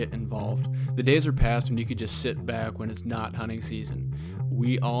get involved. The days are past when you could just sit back when it's not hunting season.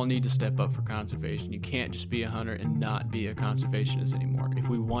 We all need to step up for conservation. You can't just be a hunter and not be a conservationist anymore. If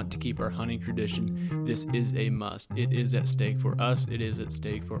we want to keep our hunting tradition, this is a must. It is at stake for us. It is at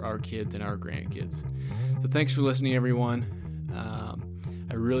stake for our kids and our grandkids. So thanks for listening, everyone.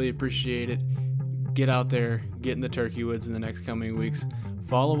 I really appreciate it. Get out there, get in the turkey woods in the next coming weeks.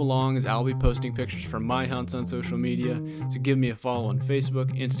 Follow along as I'll be posting pictures from my hunts on social media. So give me a follow on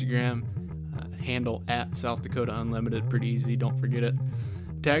Facebook, Instagram, handle at South Dakota Unlimited. Pretty easy, don't forget it.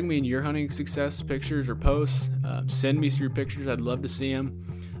 Tag me in your hunting success pictures or posts. Send me through pictures. I'd love to see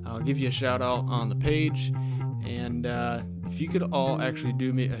them. I'll give you a shout out on the page. And if you could all actually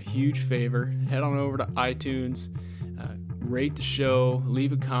do me a huge favor, head on over to iTunes. Rate the show,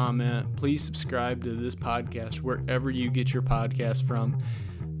 leave a comment, please subscribe to this podcast wherever you get your podcast from,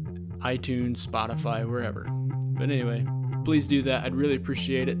 iTunes, Spotify, wherever. But anyway, please do that. I'd really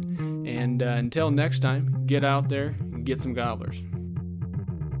appreciate it. And until next time, get out there and get some gobblers.